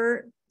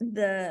higher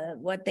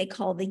what they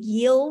call the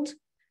yield,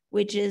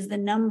 which is the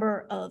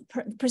number of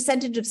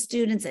percentage of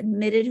students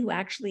admitted who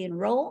actually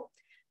enroll,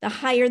 the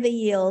higher the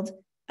yield,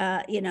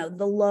 the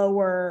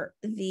lower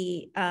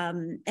the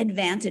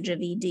advantage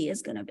of ED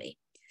is going to be.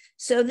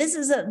 So this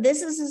is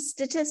a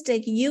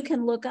statistic you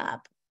can look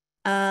up.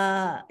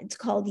 It's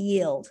called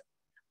yield.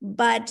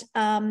 But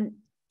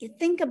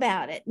think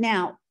about it.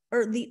 Now,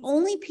 the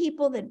only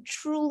people that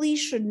truly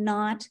should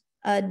not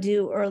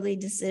do early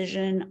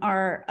decision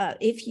are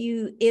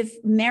if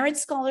merit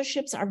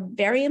scholarships are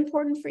very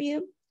important for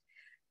you.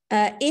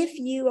 If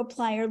you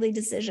apply early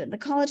decision, the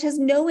college has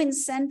no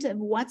incentive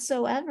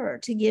whatsoever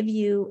to give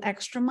you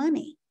extra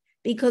money,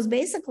 because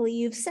basically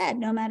you've said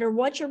no matter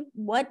what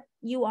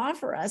you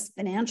offer us,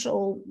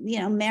 financial,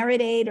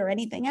 merit aid or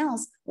anything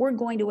else, we're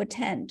going to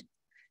attend.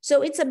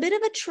 So it's a bit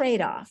of a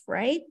trade-off,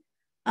 right?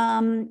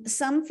 For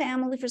some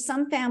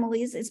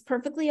families, it's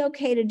perfectly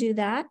okay to do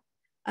that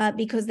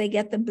because they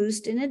get the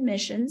boost in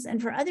admissions.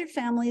 And for other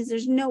families,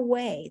 there's no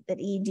way that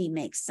ED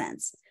makes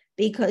sense,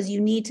 because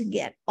you need to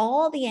get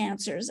all the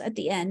answers at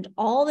the end,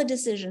 all the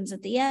decisions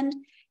at the end,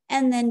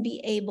 and then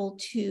be able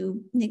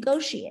to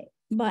negotiate.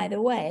 By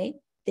the way,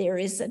 there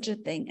is such a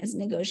thing as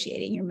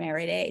negotiating your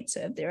merit aid.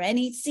 So if there are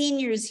any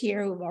seniors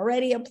here who've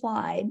already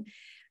applied,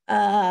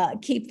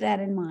 keep that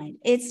in mind.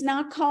 It's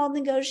not called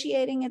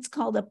negotiating, it's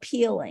called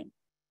appealing,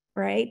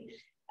 right?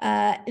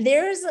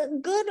 There's a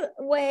good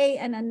way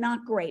and a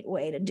not great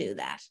way to do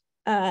that.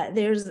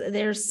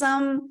 There's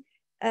some,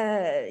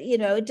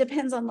 it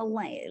depends on the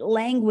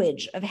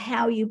language of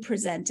how you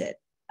present it.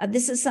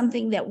 This is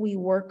something that we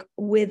work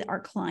with our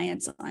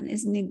clients on,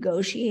 is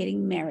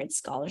negotiating merit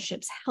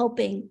scholarships,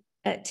 helping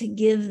to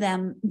give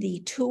them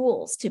the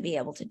tools to be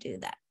able to do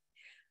that.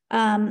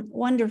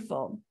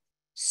 Wonderful.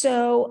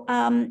 So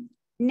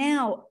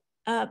now,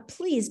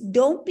 please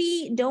don't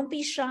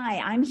be shy.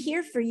 I'm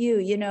here for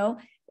you.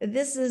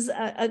 This is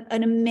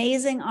an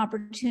amazing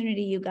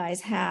opportunity you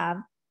guys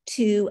have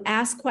to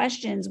ask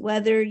questions,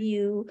 whether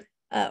you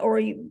or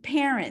you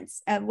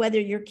parents, whether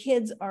your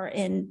kids are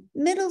in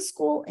middle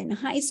school, in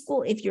high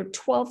school. If you're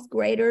 12th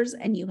graders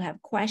and you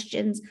have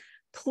questions,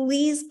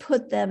 please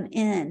put them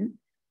in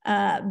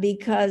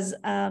because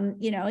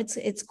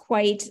it's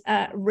quite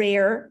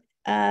rare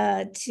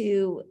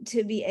to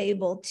be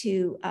able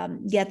to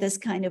get this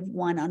kind of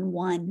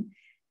one-on-one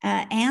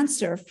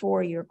answer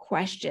for your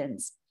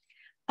questions.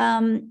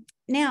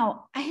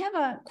 Now, I have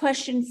a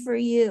question for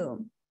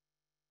you.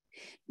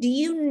 Do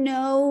you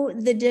know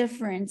the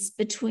difference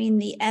between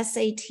the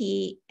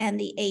SAT and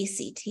the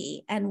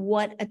ACT and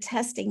what a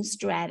testing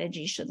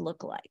strategy should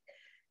look like?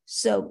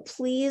 So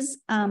please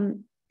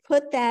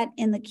put that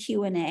in the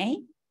Q&A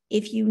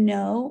if you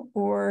know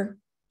or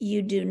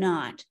you do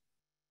not.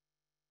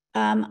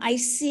 I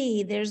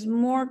see there's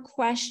more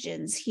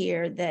questions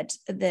here that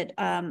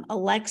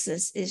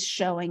Alexis is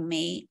showing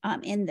me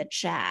in the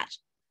chat.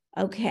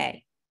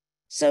 Okay.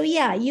 So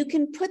yeah, you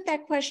can put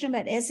that question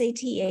about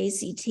SAT,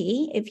 ACT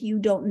if you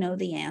don't know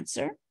the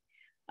answer.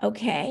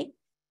 Okay.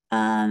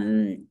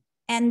 And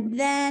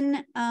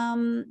then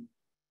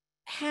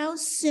how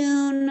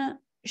soon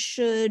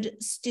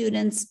should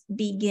students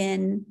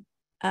begin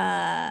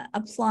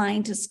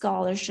applying to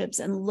scholarships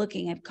and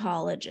looking at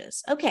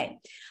colleges? Okay.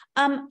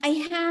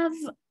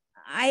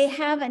 I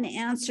have an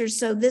answer.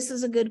 So this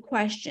is a good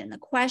question. The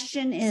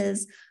question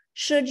is,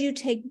 should you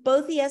take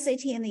both the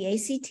SAT and the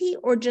ACT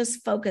or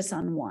just focus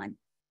on one?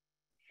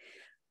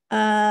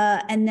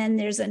 And then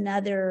there's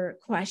another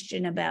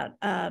question about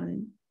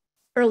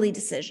early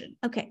decision.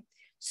 Okay,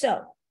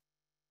 so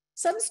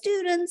some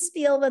students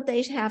feel that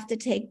they have to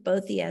take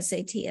both the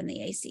SAT and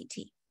the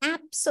ACT.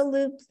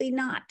 Absolutely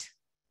not.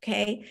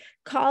 Okay,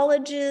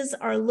 colleges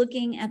are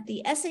looking at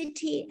the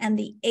SAT and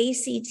the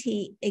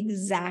ACT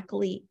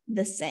exactly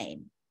the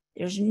same.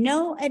 There's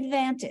no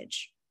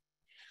advantage.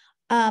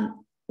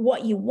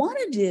 What you want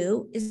to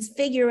do is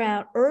figure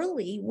out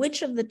early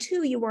which of the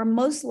two you are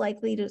most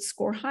likely to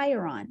score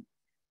higher on.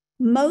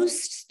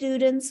 Most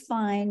students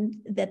find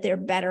that they're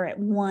better at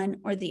one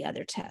or the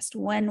other test.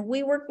 When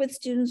we work with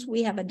students,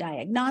 we have a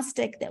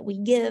diagnostic that we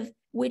give,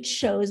 which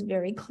shows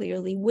very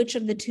clearly which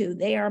of the two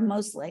they are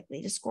most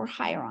likely to score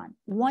higher on.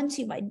 Once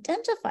you've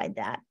identified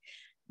that,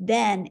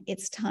 then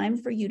it's time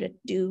for you to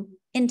do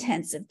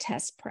intensive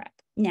test prep.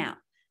 Now,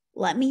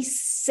 let me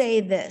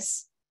say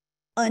this.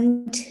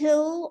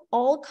 Until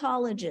all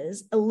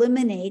colleges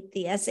eliminate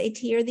the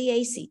SAT or the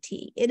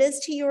ACT, it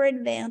is to your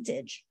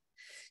advantage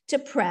to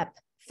prep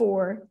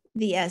for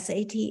the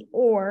SAT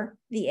or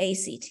the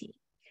ACT.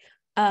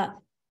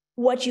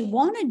 What you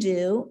want to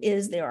do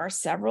is there are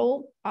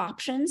several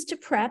options to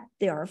prep.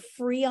 There are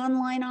free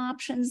online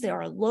options. There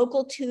are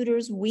local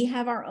tutors. We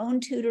have our own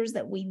tutors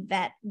that we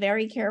vet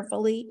very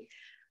carefully.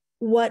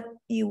 What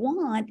you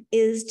want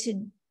is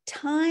to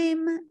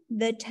time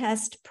the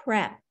test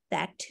prep,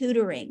 that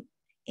tutoring,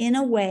 in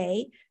a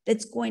way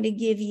that's going to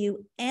give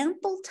you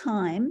ample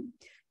time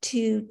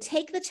to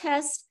take the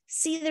test,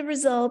 see the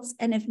results,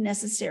 and if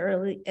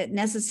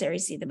necessary,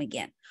 see them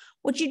again.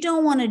 What you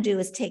don't want to do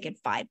is take it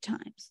 5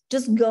 times.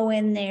 Just go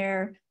in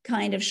there,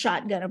 kind of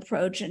shotgun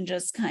approach, and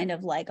just kind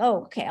of like,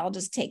 oh, okay, I'll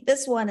just take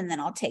this one, and then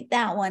I'll take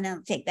that one, and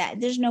I'll take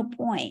that. There's no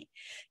point.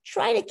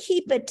 Try to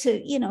keep it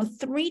to,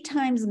 3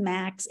 times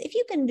max. If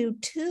you can do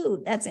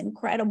 2, that's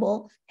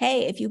incredible.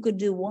 Hey, if you could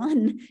do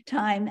 1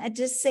 time, it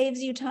just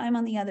saves you time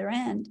on the other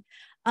end.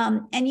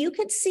 And you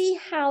could see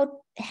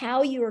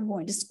how you are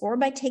going to score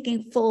by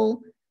taking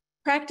full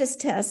practice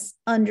tests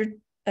under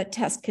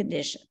test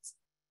conditions.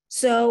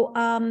 So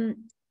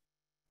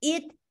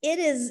it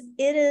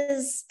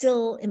is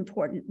still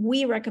important.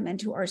 We recommend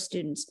to our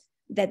students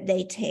that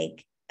they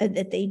take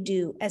that they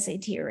do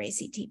SAT or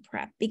ACT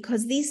prep,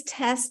 because these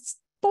tests,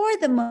 for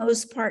the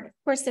most part, of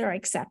course there are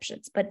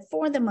exceptions, but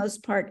for the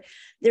most part,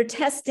 they're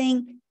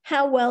testing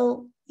how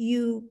well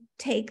you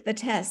take the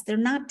test. They're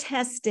not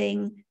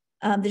testing.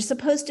 They're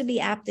supposed to be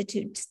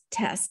aptitude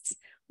tests,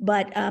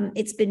 but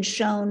it's been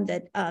shown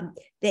that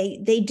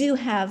they do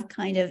have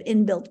kind of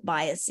inbuilt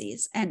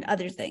biases and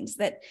other things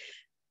that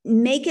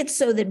make it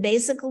so that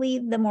basically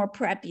the more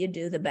prep you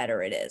do, the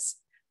better it is.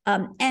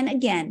 And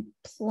again,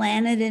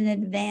 plan it in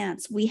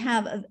advance. We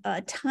have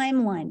a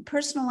timeline,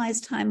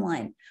 personalized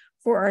timeline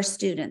for our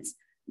students,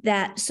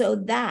 so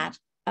that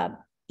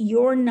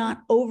you're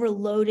not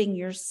overloading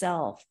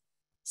yourself,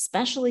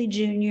 especially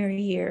junior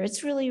year.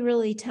 It's really,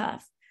 really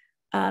tough.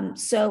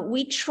 So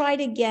we try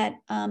to get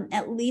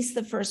at least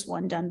the first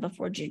one done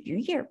before junior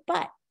year.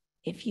 But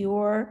if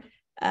you're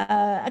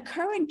a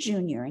current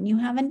junior and you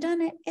haven't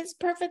done it, it's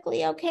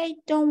perfectly okay.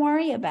 Don't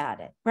worry about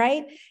it,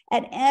 right?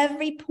 At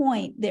every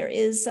point, there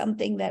is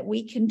something that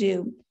we can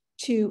do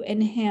to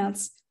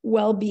enhance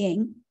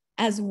well-being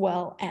as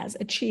well as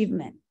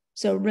achievement.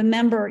 So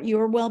remember,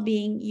 your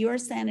well-being, your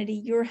sanity,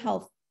 your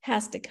health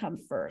has to come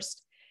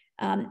first.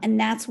 And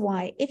that's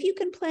why if you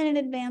can plan in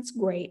advance,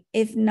 great.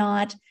 If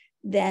not,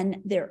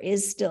 then there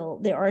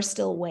are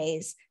still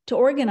ways to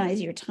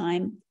organize your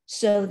time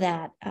so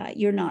that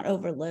you're not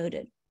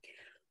overloaded.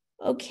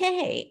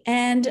 Okay,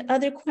 and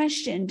other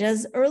question,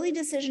 does early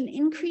decision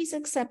increase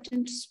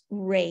acceptance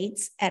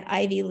rates at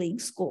Ivy League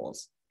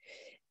schools?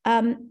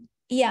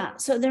 Yeah,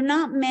 so there are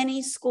not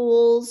many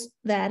schools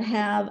that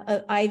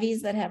have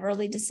Ivies that have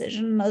early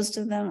decision. Most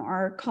of them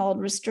are called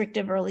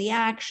restrictive early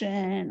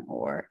action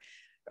or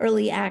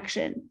early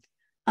action.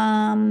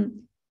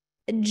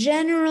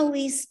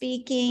 Generally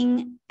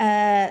speaking,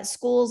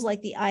 schools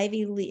like the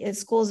Ivy League,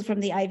 schools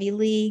from the Ivy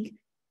League,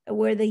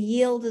 where the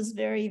yield is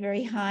very,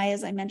 very high,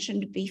 as I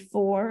mentioned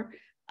before,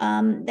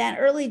 that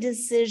early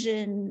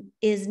decision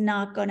is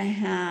not going to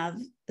have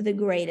the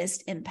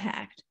greatest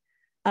impact.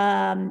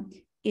 Cornell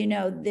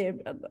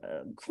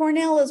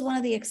is one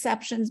of the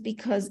exceptions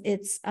because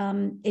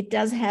it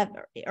does have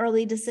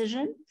early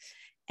decision.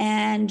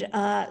 And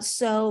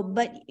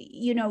but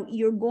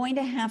you're going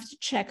to have to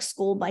check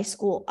school by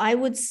school. I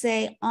would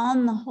say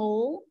on the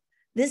whole,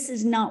 this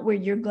is not where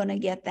you're going to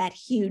get that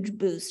huge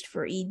boost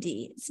for ED.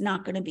 It's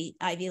not going to be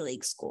Ivy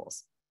League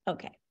schools.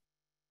 Okay.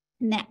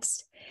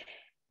 Next,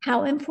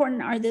 how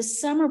important are the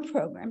summer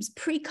programs,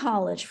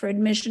 pre-college for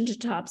admission to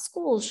top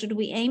schools? Should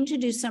we aim to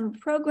do summer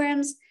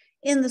programs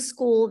in the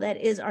school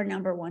that is our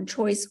number one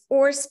choice,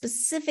 or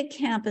specific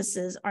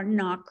campuses are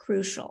not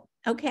crucial?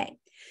 Okay.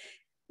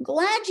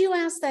 Glad you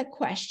asked that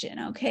question,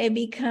 okay,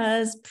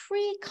 because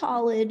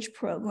pre-college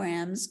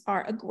programs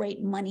are a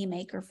great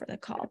moneymaker for the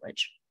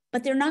college,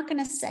 but they're not going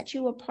to set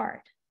you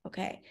apart,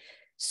 okay?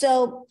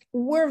 So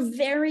we're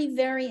very,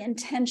 very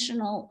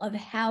intentional of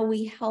how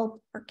we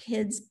help our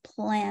kids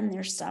plan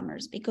their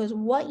summers, because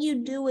what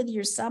you do with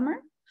your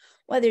summer,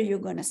 whether you're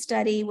going to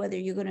study, whether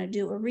you're going to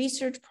do a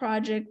research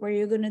project, whether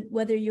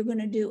you're going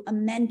to do a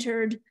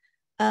mentored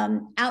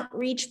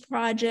outreach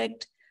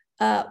project,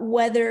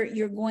 whether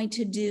you're going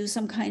to do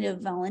some kind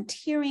of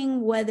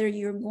volunteering, whether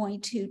you're going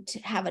to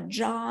have a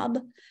job,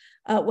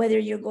 whether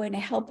you're going to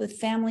help with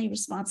family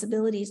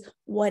responsibilities,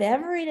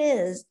 whatever it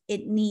is,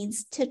 it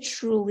needs to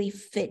truly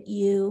fit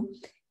you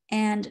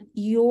and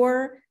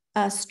your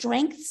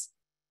strengths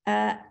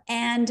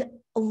and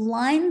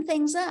line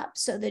things up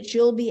so that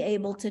you'll be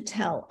able to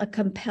tell a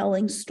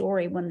compelling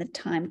story when the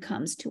time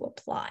comes to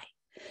apply.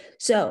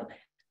 So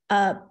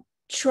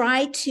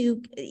try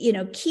to,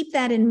 keep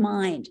that in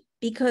mind,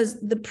 because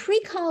the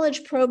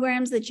pre-college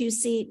programs that you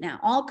see now,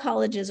 all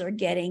colleges are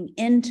getting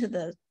into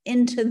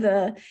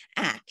the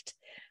act.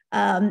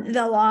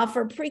 They'll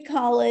offer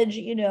pre-college,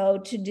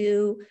 to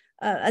do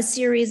a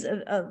series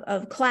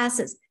of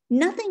classes.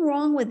 Nothing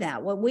wrong with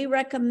that. What we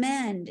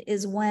recommend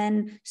is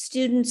when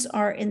students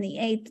are in the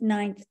 8th,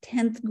 9th,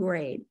 10th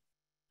grade,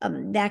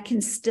 that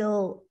can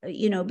still,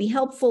 be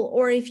helpful.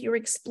 Or if you're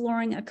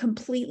exploring a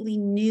completely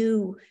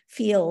new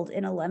field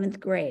in 11th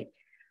grade.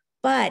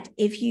 But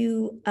if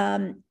you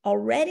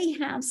already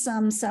have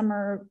some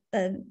summer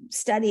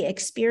study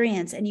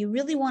experience and you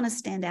really want to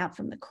stand out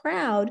from the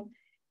crowd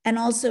and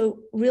also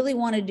really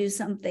want to do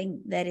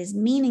something that is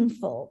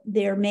meaningful,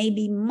 there may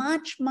be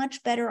much,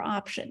 much better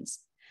options.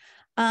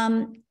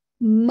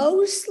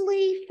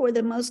 Mostly for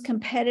the most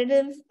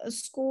competitive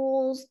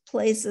schools,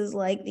 places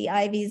like the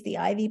Ivies, the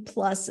Ivy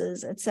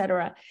Pluses, et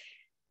cetera,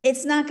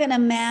 it's not going to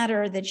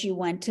matter that you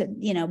went to,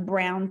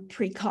 Brown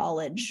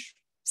pre-college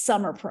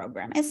summer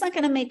program. It's not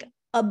going to make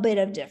a bit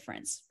of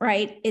difference,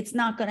 right? It's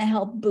not going to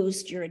help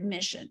boost your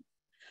admission.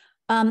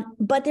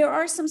 But there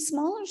are some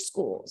smaller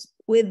schools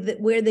where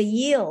the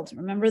yield,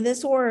 remember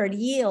this word,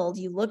 yield,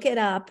 you look it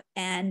up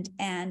and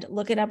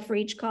look it up for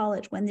each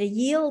college. When the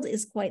yield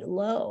is quite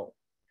low,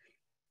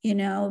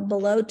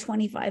 below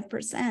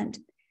 25%,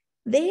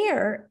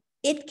 there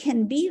it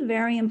can be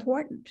very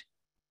important.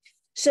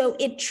 So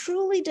it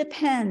truly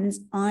depends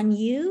on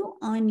you,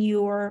 on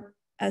your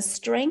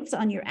strengths,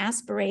 on your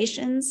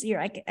aspirations,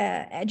 your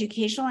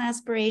educational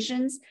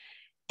aspirations.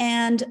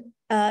 And,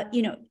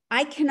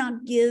 I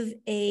cannot give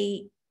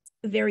a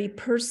very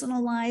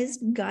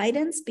personalized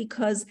guidance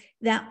because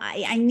that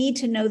I need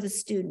to know the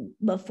student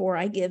before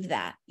I give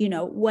that,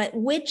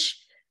 which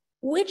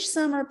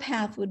summer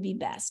path would be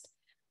best.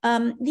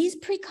 These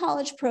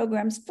pre-college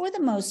programs, for the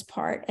most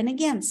part, and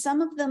again, some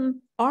of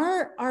them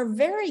are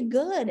very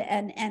good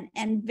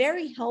and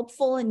very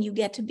helpful, and you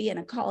get to be in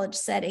a college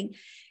setting.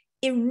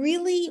 It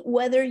really,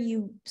 whether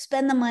you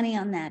spend the money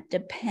on that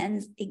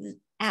depends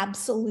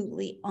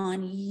absolutely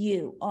on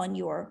you, on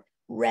your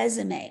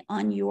resume,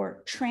 on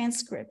your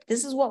transcript.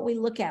 This is what we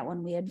look at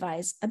when we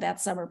advise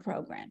about summer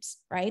programs,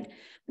 right?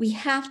 We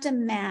have to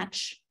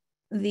match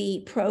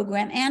the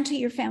program and to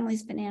your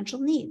family's financial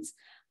needs.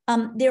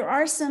 There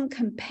are some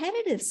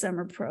competitive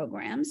summer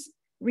programs,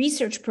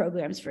 research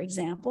programs, for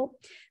example,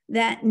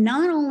 that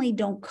not only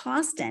don't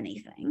cost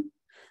anything,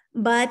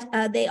 but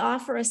they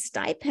offer a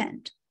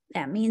stipend.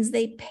 That means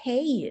they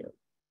pay you.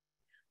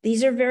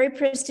 These are very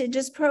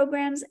prestigious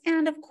programs,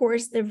 and of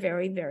course, they're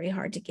very, very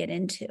hard to get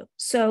into.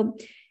 So,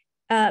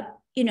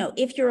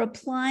 if you're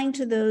applying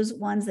to those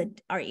ones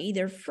that are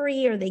either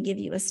free or they give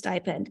you a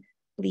stipend,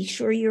 be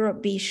sure you're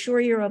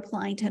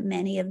applying to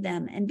many of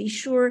them, and be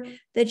sure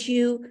that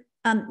you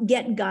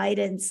get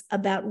guidance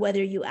about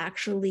whether you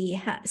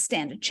actually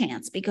stand a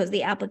chance, because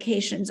the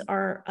applications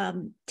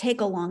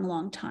take a long,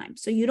 long time.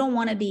 So you don't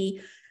want to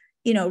be,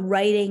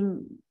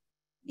 writing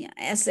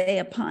essay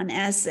upon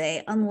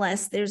essay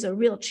unless there's a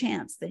real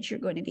chance that you're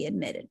going to be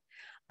admitted.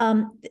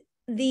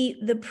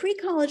 The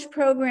pre-college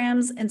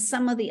programs and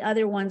some of the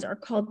other ones are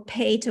called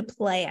pay to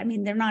play. I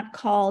mean, they're not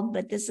called,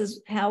 but this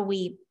is how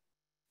we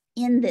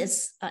in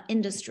this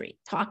industry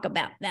talk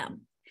about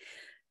them.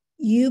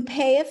 You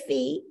pay a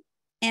fee,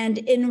 and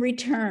in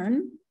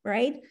return,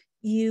 right,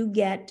 You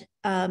get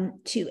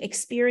to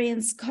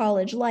experience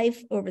college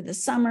life over the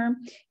summer.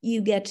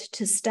 You get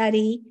to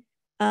study,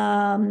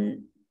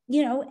 and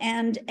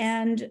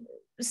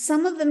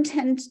some of them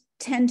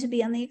tend to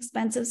be on the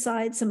expensive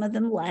side, some of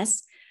them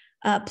less.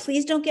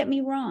 Please don't get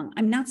me wrong.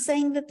 I'm not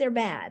saying that they're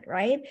bad,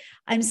 right?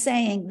 I'm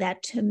saying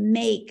that to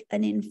make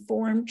an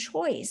informed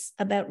choice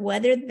about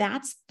whether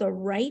that's the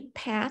right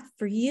path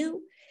for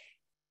you,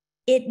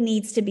 it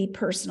needs to be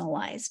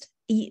personalized.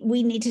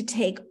 We need to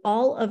take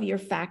all of your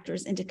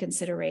factors into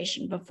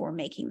consideration before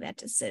making that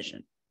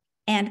decision,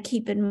 and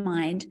keep in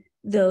mind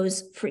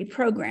those free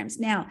programs.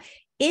 Now,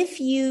 if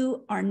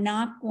you are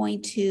not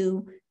going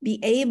to be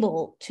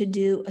able to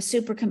do a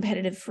super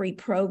competitive free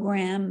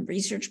program,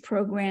 research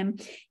program,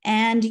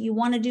 and you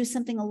want to do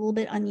something a little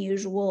bit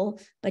unusual,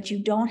 but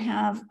you don't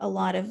have a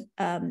lot of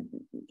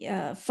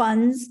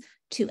funds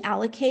to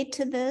allocate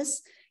to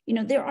this,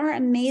 there are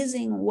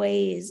amazing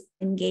ways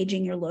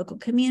engaging your local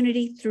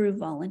community through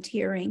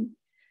volunteering,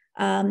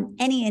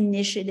 any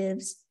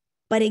initiatives.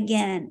 But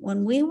again,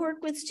 when we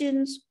work with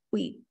students,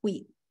 we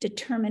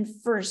determine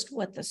first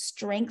what the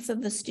strengths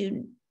of the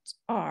students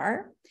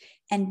are.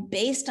 And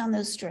based on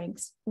those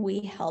strengths,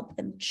 we help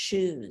them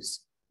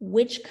choose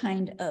which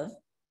kind of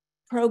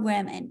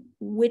program and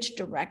which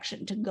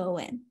direction to go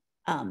in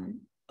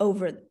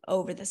over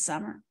the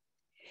summer.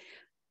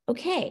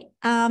 Okay.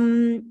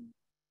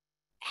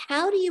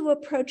 How do you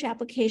approach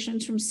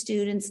applications from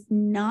students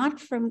not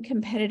from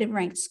competitive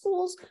ranked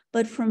schools,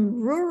 but from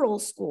rural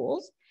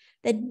schools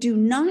that do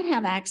not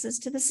have access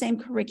to the same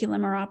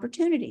curriculum or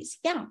opportunities?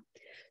 Yeah.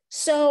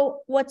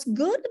 So what's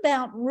good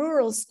about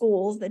rural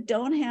schools that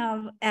don't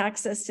have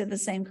access to the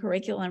same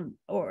curriculum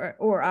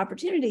or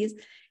opportunities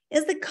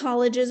is that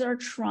colleges are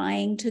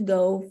trying to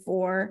go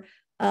for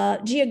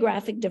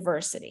geographic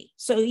diversity.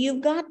 So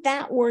you've got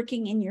that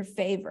working in your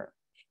favor.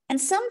 And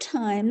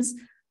sometimes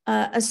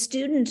a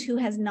student who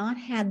has not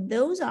had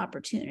those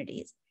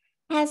opportunities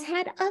has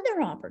had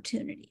other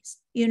opportunities.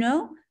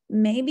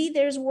 Maybe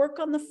there's work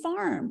on the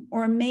farm,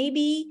 or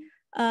maybe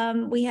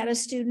we had a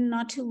student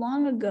not too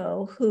long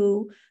ago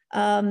who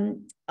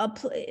didn't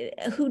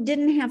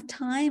have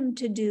time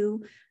to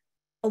do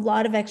a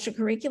lot of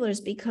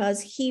extracurriculars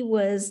because he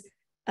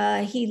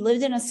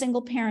lived in a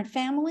single parent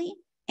family,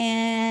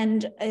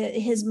 and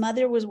his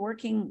mother was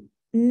working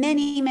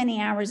many, many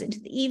hours into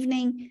the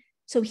evening.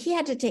 So he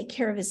had to take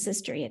care of his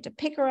sister. He had to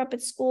pick her up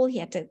at school. He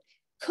had to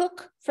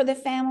cook for the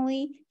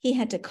family. He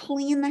had to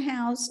clean the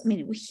house. I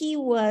mean, he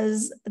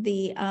was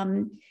the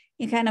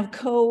kind of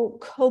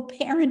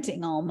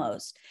co-parenting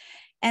almost.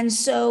 And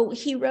so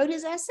he wrote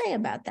his essay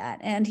about that,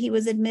 and he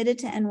was admitted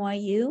to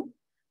NYU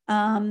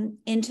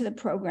into the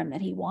program that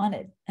he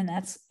wanted. And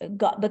that's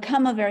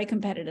become a very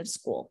competitive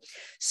school.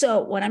 So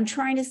what I'm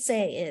trying to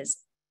say is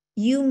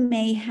you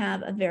may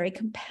have a very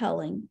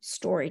compelling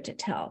story to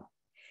tell.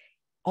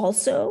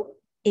 Also,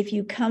 if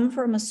you come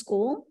from a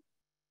school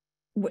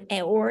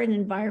or an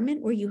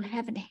environment where you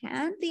haven't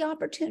had the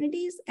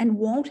opportunities and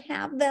won't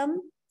have them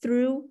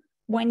through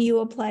when you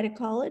apply to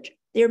college,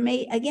 there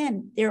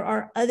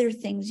are other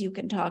things you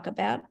can talk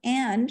about,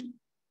 and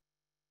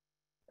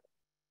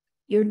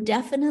you're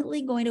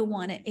definitely going to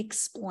want to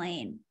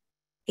explain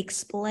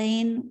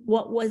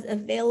what was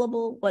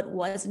available, what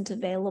wasn't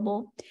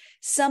available.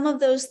 Some of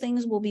those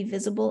things will be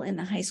visible in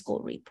the high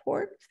school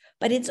report,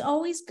 but it's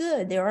always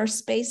good. There are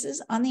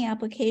spaces on the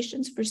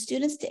applications for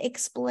students to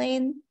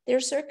explain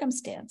their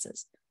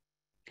circumstances.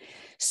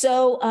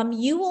 So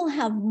you will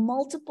have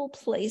multiple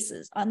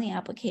places on the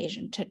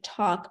application to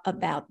talk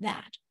about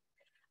that.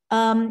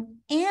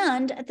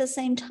 And at the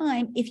same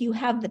time, if you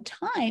have the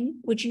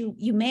time, which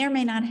you may or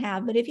may not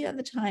have, but if you have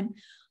the time,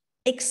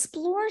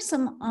 explore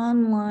some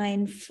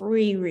online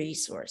free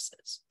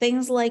resources,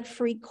 things like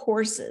free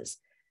courses.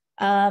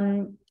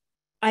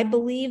 I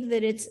believe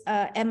that it's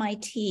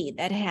MIT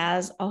that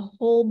has a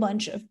whole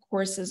bunch of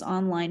courses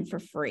online for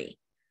free.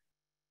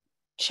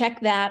 Check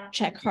that,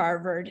 check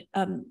Harvard.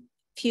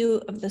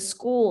 Few of the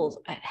schools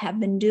have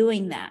been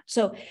doing that.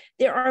 So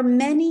there are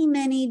many,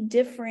 many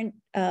different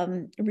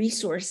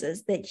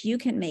resources that you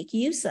can make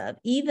use of,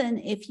 even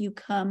if you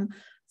come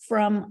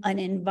from an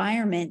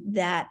environment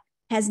that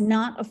has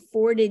not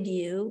afforded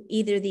you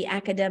either the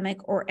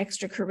academic or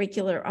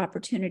extracurricular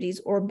opportunities,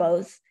 or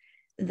both,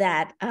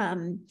 that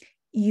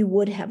you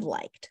would have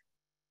liked.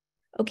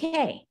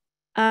 Okay,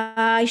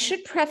 I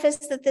should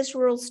preface that this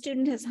rural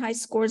student has high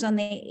scores on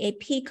the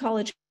AP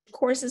college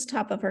courses,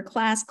 top of her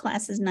class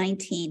is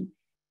 19.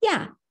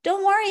 Yeah,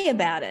 don't worry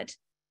about it.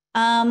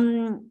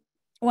 When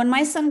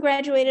my son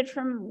graduated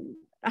from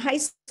high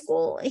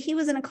school, he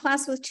was in a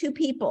class with 2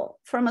 people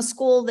from a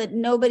school that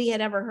nobody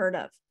had ever heard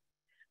of.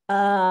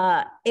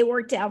 It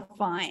worked out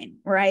fine,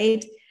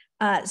 right?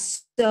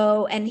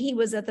 And he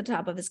was at the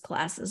top of his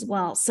class as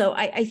well. So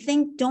I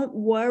think don't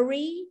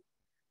worry.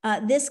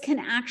 This can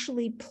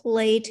actually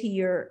play to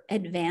your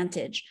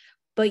advantage,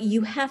 but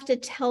you have to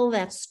tell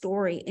that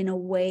story in a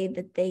way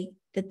that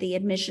the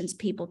admissions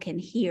people can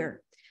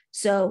hear.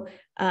 So,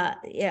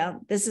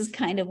 this is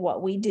kind of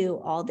what we do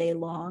all day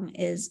long,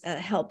 is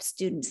help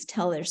students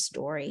tell their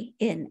story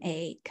in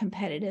a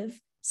competitive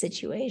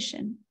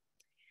situation.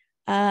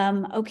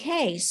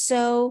 Okay,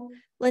 so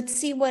let's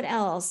see what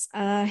else.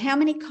 How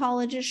many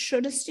colleges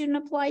should a student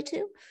apply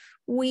to?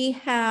 We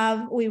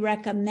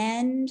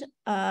recommend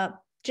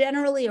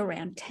generally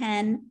around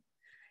 10,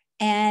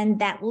 and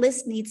that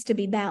list needs to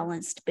be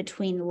balanced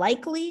between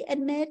likely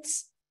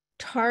admits,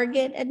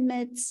 target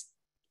admits,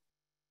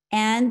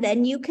 and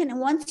then you can,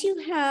 once you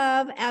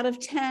have out of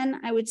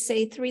 10, I would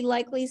say 3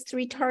 likelies,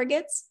 3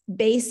 targets,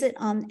 base it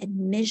on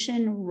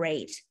admission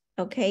rate.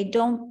 Okay,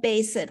 don't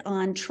base it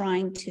on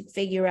trying to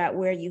figure out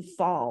where you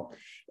fall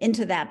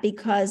into that,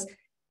 because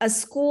a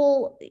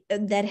school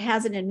that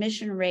has an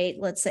admission rate,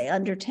 let's say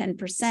under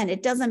 10%,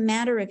 it doesn't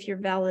matter if you're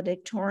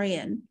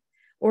valedictorian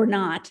or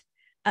not.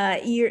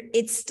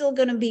 It's still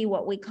going to be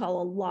what we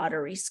call a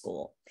lottery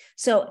school.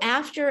 So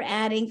after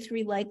adding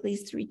 3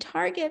 likelies, 3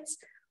 targets,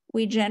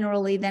 we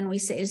generally then we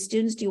say to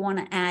students, do you want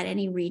to add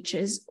any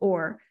reaches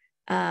or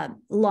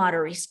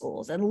lottery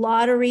schools? And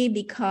lottery,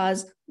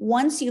 because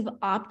once you've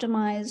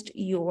optimized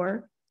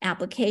your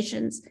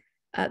applications,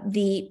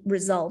 the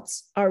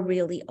results are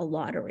really a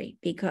lottery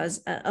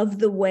because of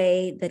the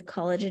way that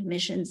college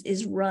admissions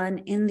is run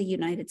in the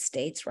United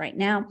States right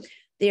now.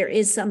 There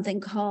is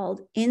something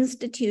called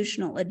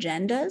institutional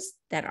agendas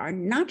that are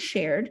not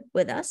shared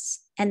with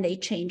us, and they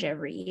change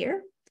every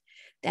year.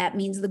 That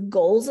means the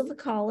goals of the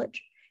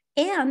college.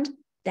 And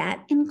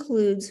that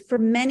includes, for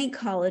many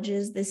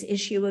colleges, this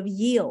issue of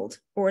yield,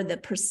 or the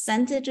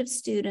percentage of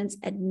students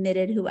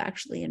admitted who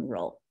actually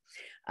enroll.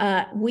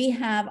 We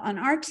have on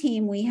our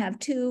team, we have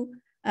 2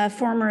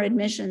 former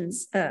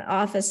admissions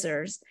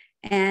officers,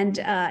 and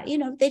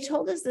they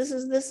told us this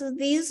is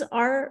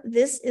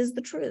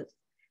the truth.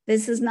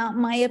 This is not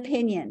my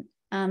opinion.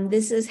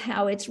 This is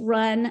how it's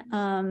run.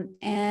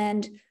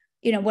 And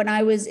when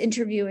I was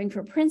interviewing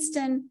for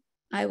Princeton,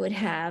 I would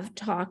have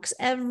talks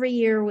every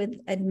year with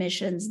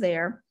admissions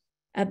there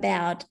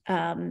about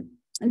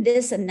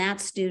this and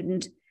that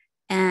student.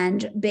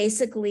 And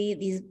basically,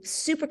 these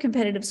super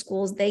competitive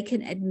schools, they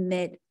can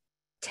admit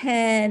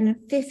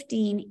 10,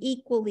 15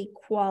 equally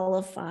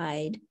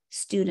qualified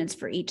students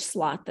for each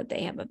slot that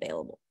they have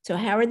available. So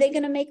how are they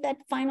going to make that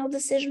final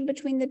decision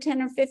between the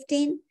 10 or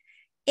 15?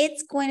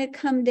 It's going to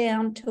come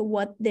down to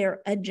what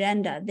their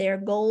agenda, their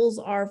goals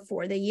are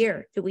for the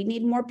year. Do we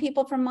need more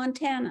people from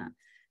Montana?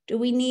 Do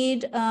we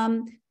need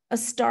a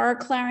star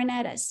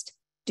clarinetist?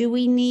 Do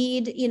we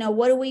need,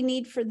 what do we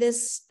need for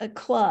this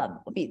club?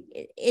 I mean,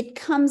 it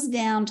comes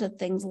down to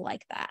things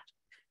like that.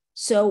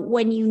 So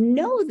when you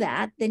know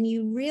that, then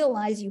you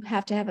realize you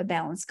have to have a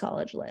balanced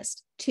college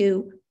list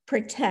to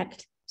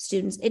protect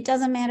students. It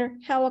doesn't matter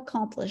how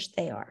accomplished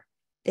they are.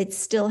 It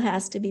still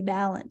has to be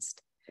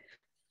balanced.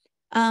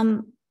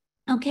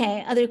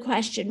 Okay, other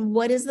question.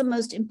 What is the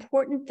most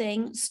important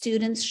thing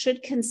students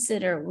should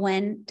consider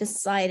when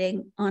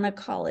deciding on a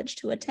college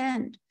to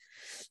attend?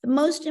 The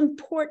most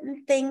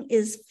important thing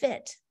is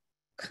fit.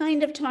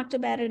 Kind of talked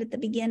about it at the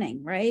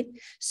beginning, right?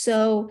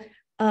 So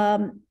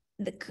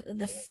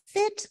the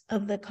fit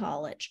of the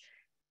college,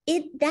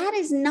 that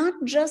is not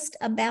just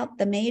about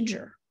the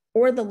major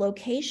or the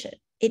location.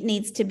 It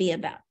needs to be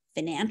about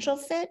financial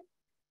fit.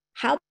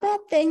 How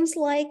about things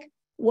like,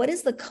 what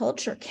is the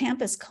culture,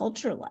 campus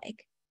culture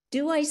like?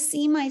 Do I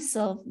see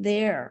myself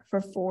there for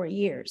 4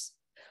 years?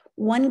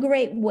 One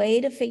great way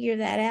to figure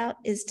that out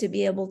is to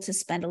be able to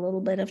spend a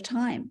little bit of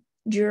time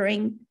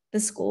during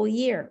the school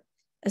year.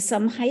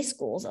 Some high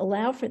schools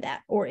allow for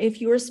that, or if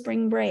your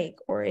spring break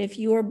or if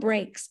your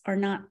breaks are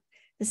not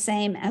the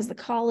same as the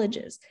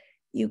colleges,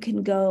 you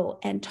can go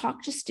and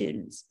talk to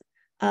students.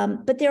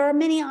 But there are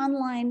many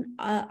online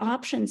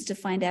options to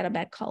find out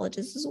about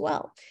colleges as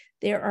well.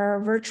 There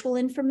are virtual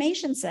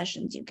information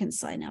sessions you can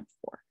sign up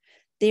for.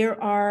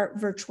 There are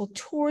virtual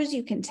tours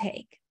you can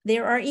take.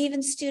 There are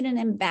even student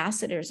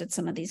ambassadors at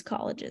some of these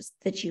colleges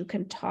that you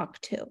can talk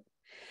to.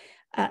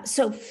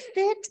 So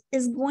fit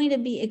is going to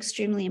be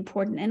extremely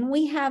important. And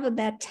we have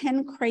about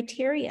 10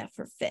 criteria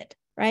for fit,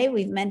 right?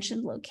 We've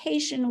mentioned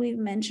location, we've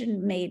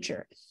mentioned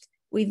major,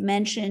 we've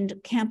mentioned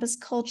campus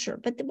culture,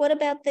 but what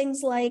about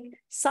things like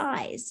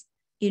size?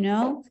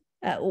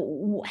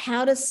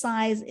 How does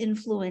size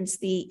influence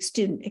the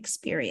student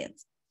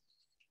experience?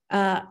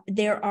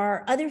 There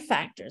are other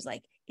factors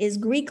like, is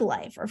Greek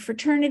life or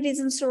fraternities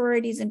and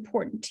sororities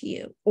important to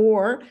you?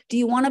 Or do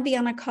you want to be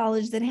on a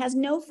college that has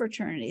no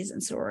fraternities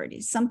and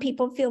sororities? Some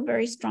people feel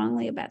very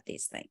strongly about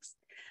these things.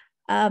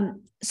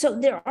 So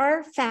there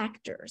are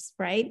factors,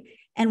 right?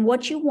 And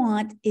what you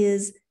want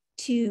is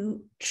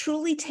to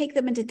truly take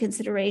them into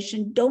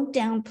consideration. Don't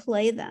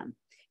downplay them,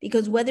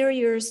 because whether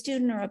you're a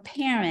student or a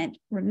parent,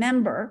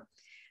 remember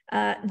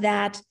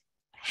that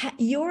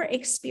your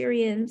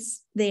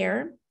experience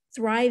there,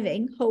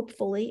 thriving,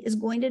 hopefully, is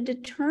going to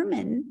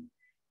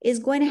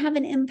have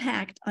an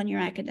impact on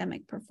your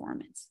academic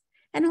performance.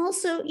 And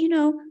also,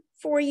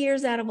 4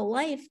 years out of a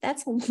life,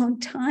 that's a long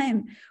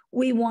time.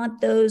 We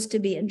want those to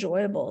be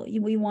enjoyable.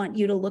 We want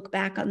you to look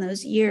back on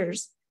those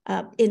years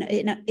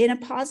in a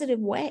positive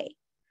way.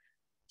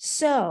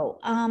 So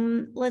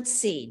let's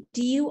see.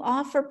 Do you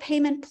offer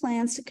payment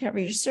plans to cover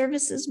your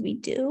services? We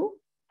do,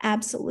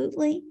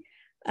 absolutely.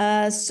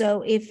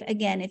 So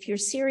if you're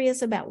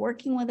serious about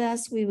working with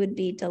us, we would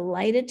be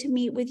delighted to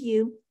meet with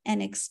you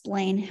and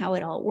explain how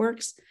it all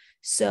works.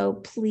 So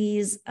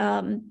please,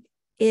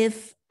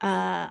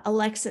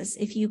 Alexis,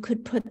 if you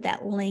could put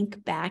that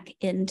link back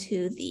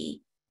into the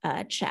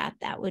chat,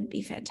 that would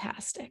be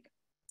fantastic.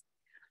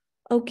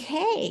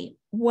 Okay,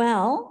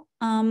 well,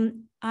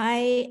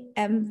 I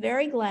am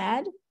very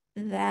glad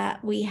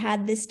that we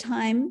had this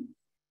time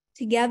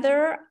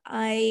together.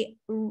 I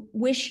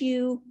wish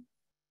you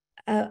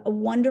a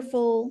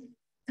wonderful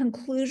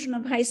conclusion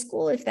of high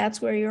school, if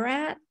that's where you're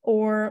at,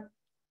 or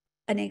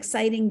an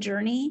exciting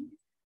journey.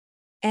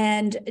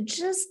 And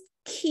just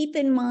keep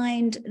in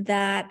mind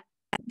that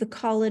the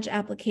college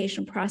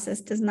application process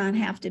does not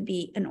have to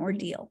be an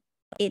ordeal.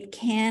 It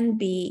can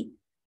be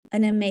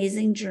an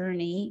amazing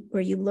journey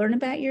where you learn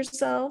about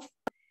yourself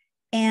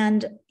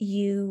and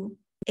you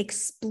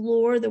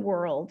explore the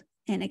world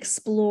and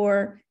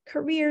explore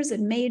careers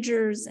and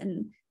majors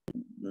and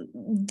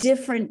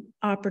different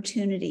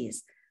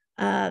opportunities.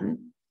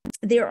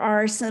 There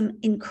are some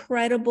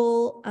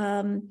incredible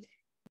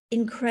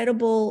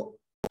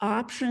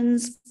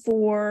options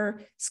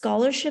for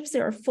scholarships.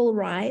 There are full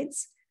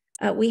rides.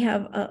 We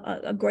have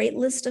a great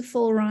list of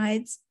full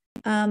rides.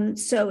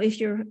 So if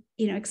you're,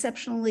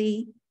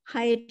 exceptionally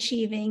high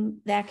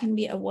achieving, that can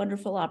be a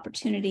wonderful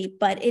opportunity.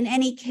 But in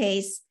any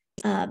case,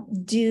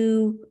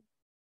 do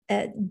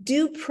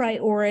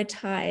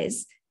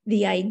prioritize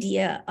the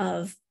idea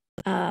of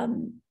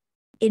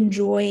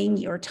enjoying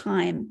your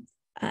time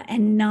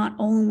and not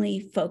only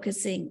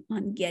focusing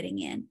on getting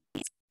in.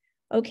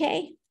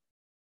 Okay.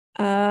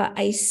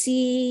 I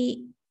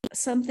see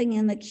something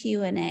in the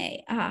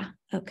Q&A.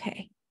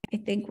 Okay. I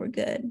think we're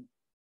good.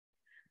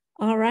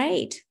 All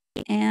right.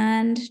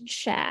 And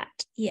chat.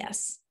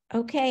 Yes.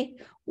 Okay.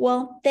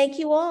 Well, thank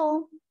you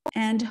all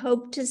and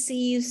hope to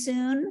see you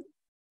soon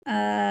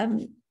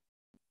in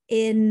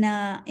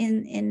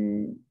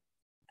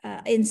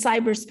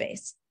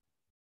cyberspace.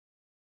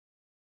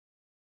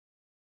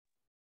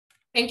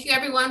 Thank you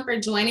everyone for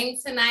joining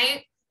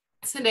tonight.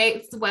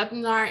 Today's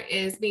webinar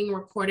is being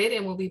recorded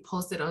and will be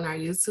posted on our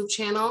YouTube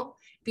channel.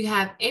 If you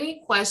have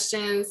any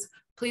questions,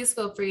 please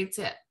feel free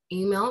to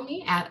email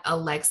me at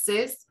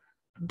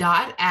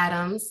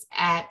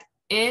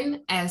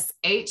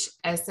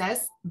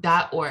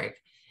alexis.adams@nshss.org.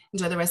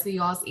 Enjoy the rest of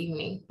you all's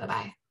evening.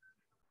 Bye-bye.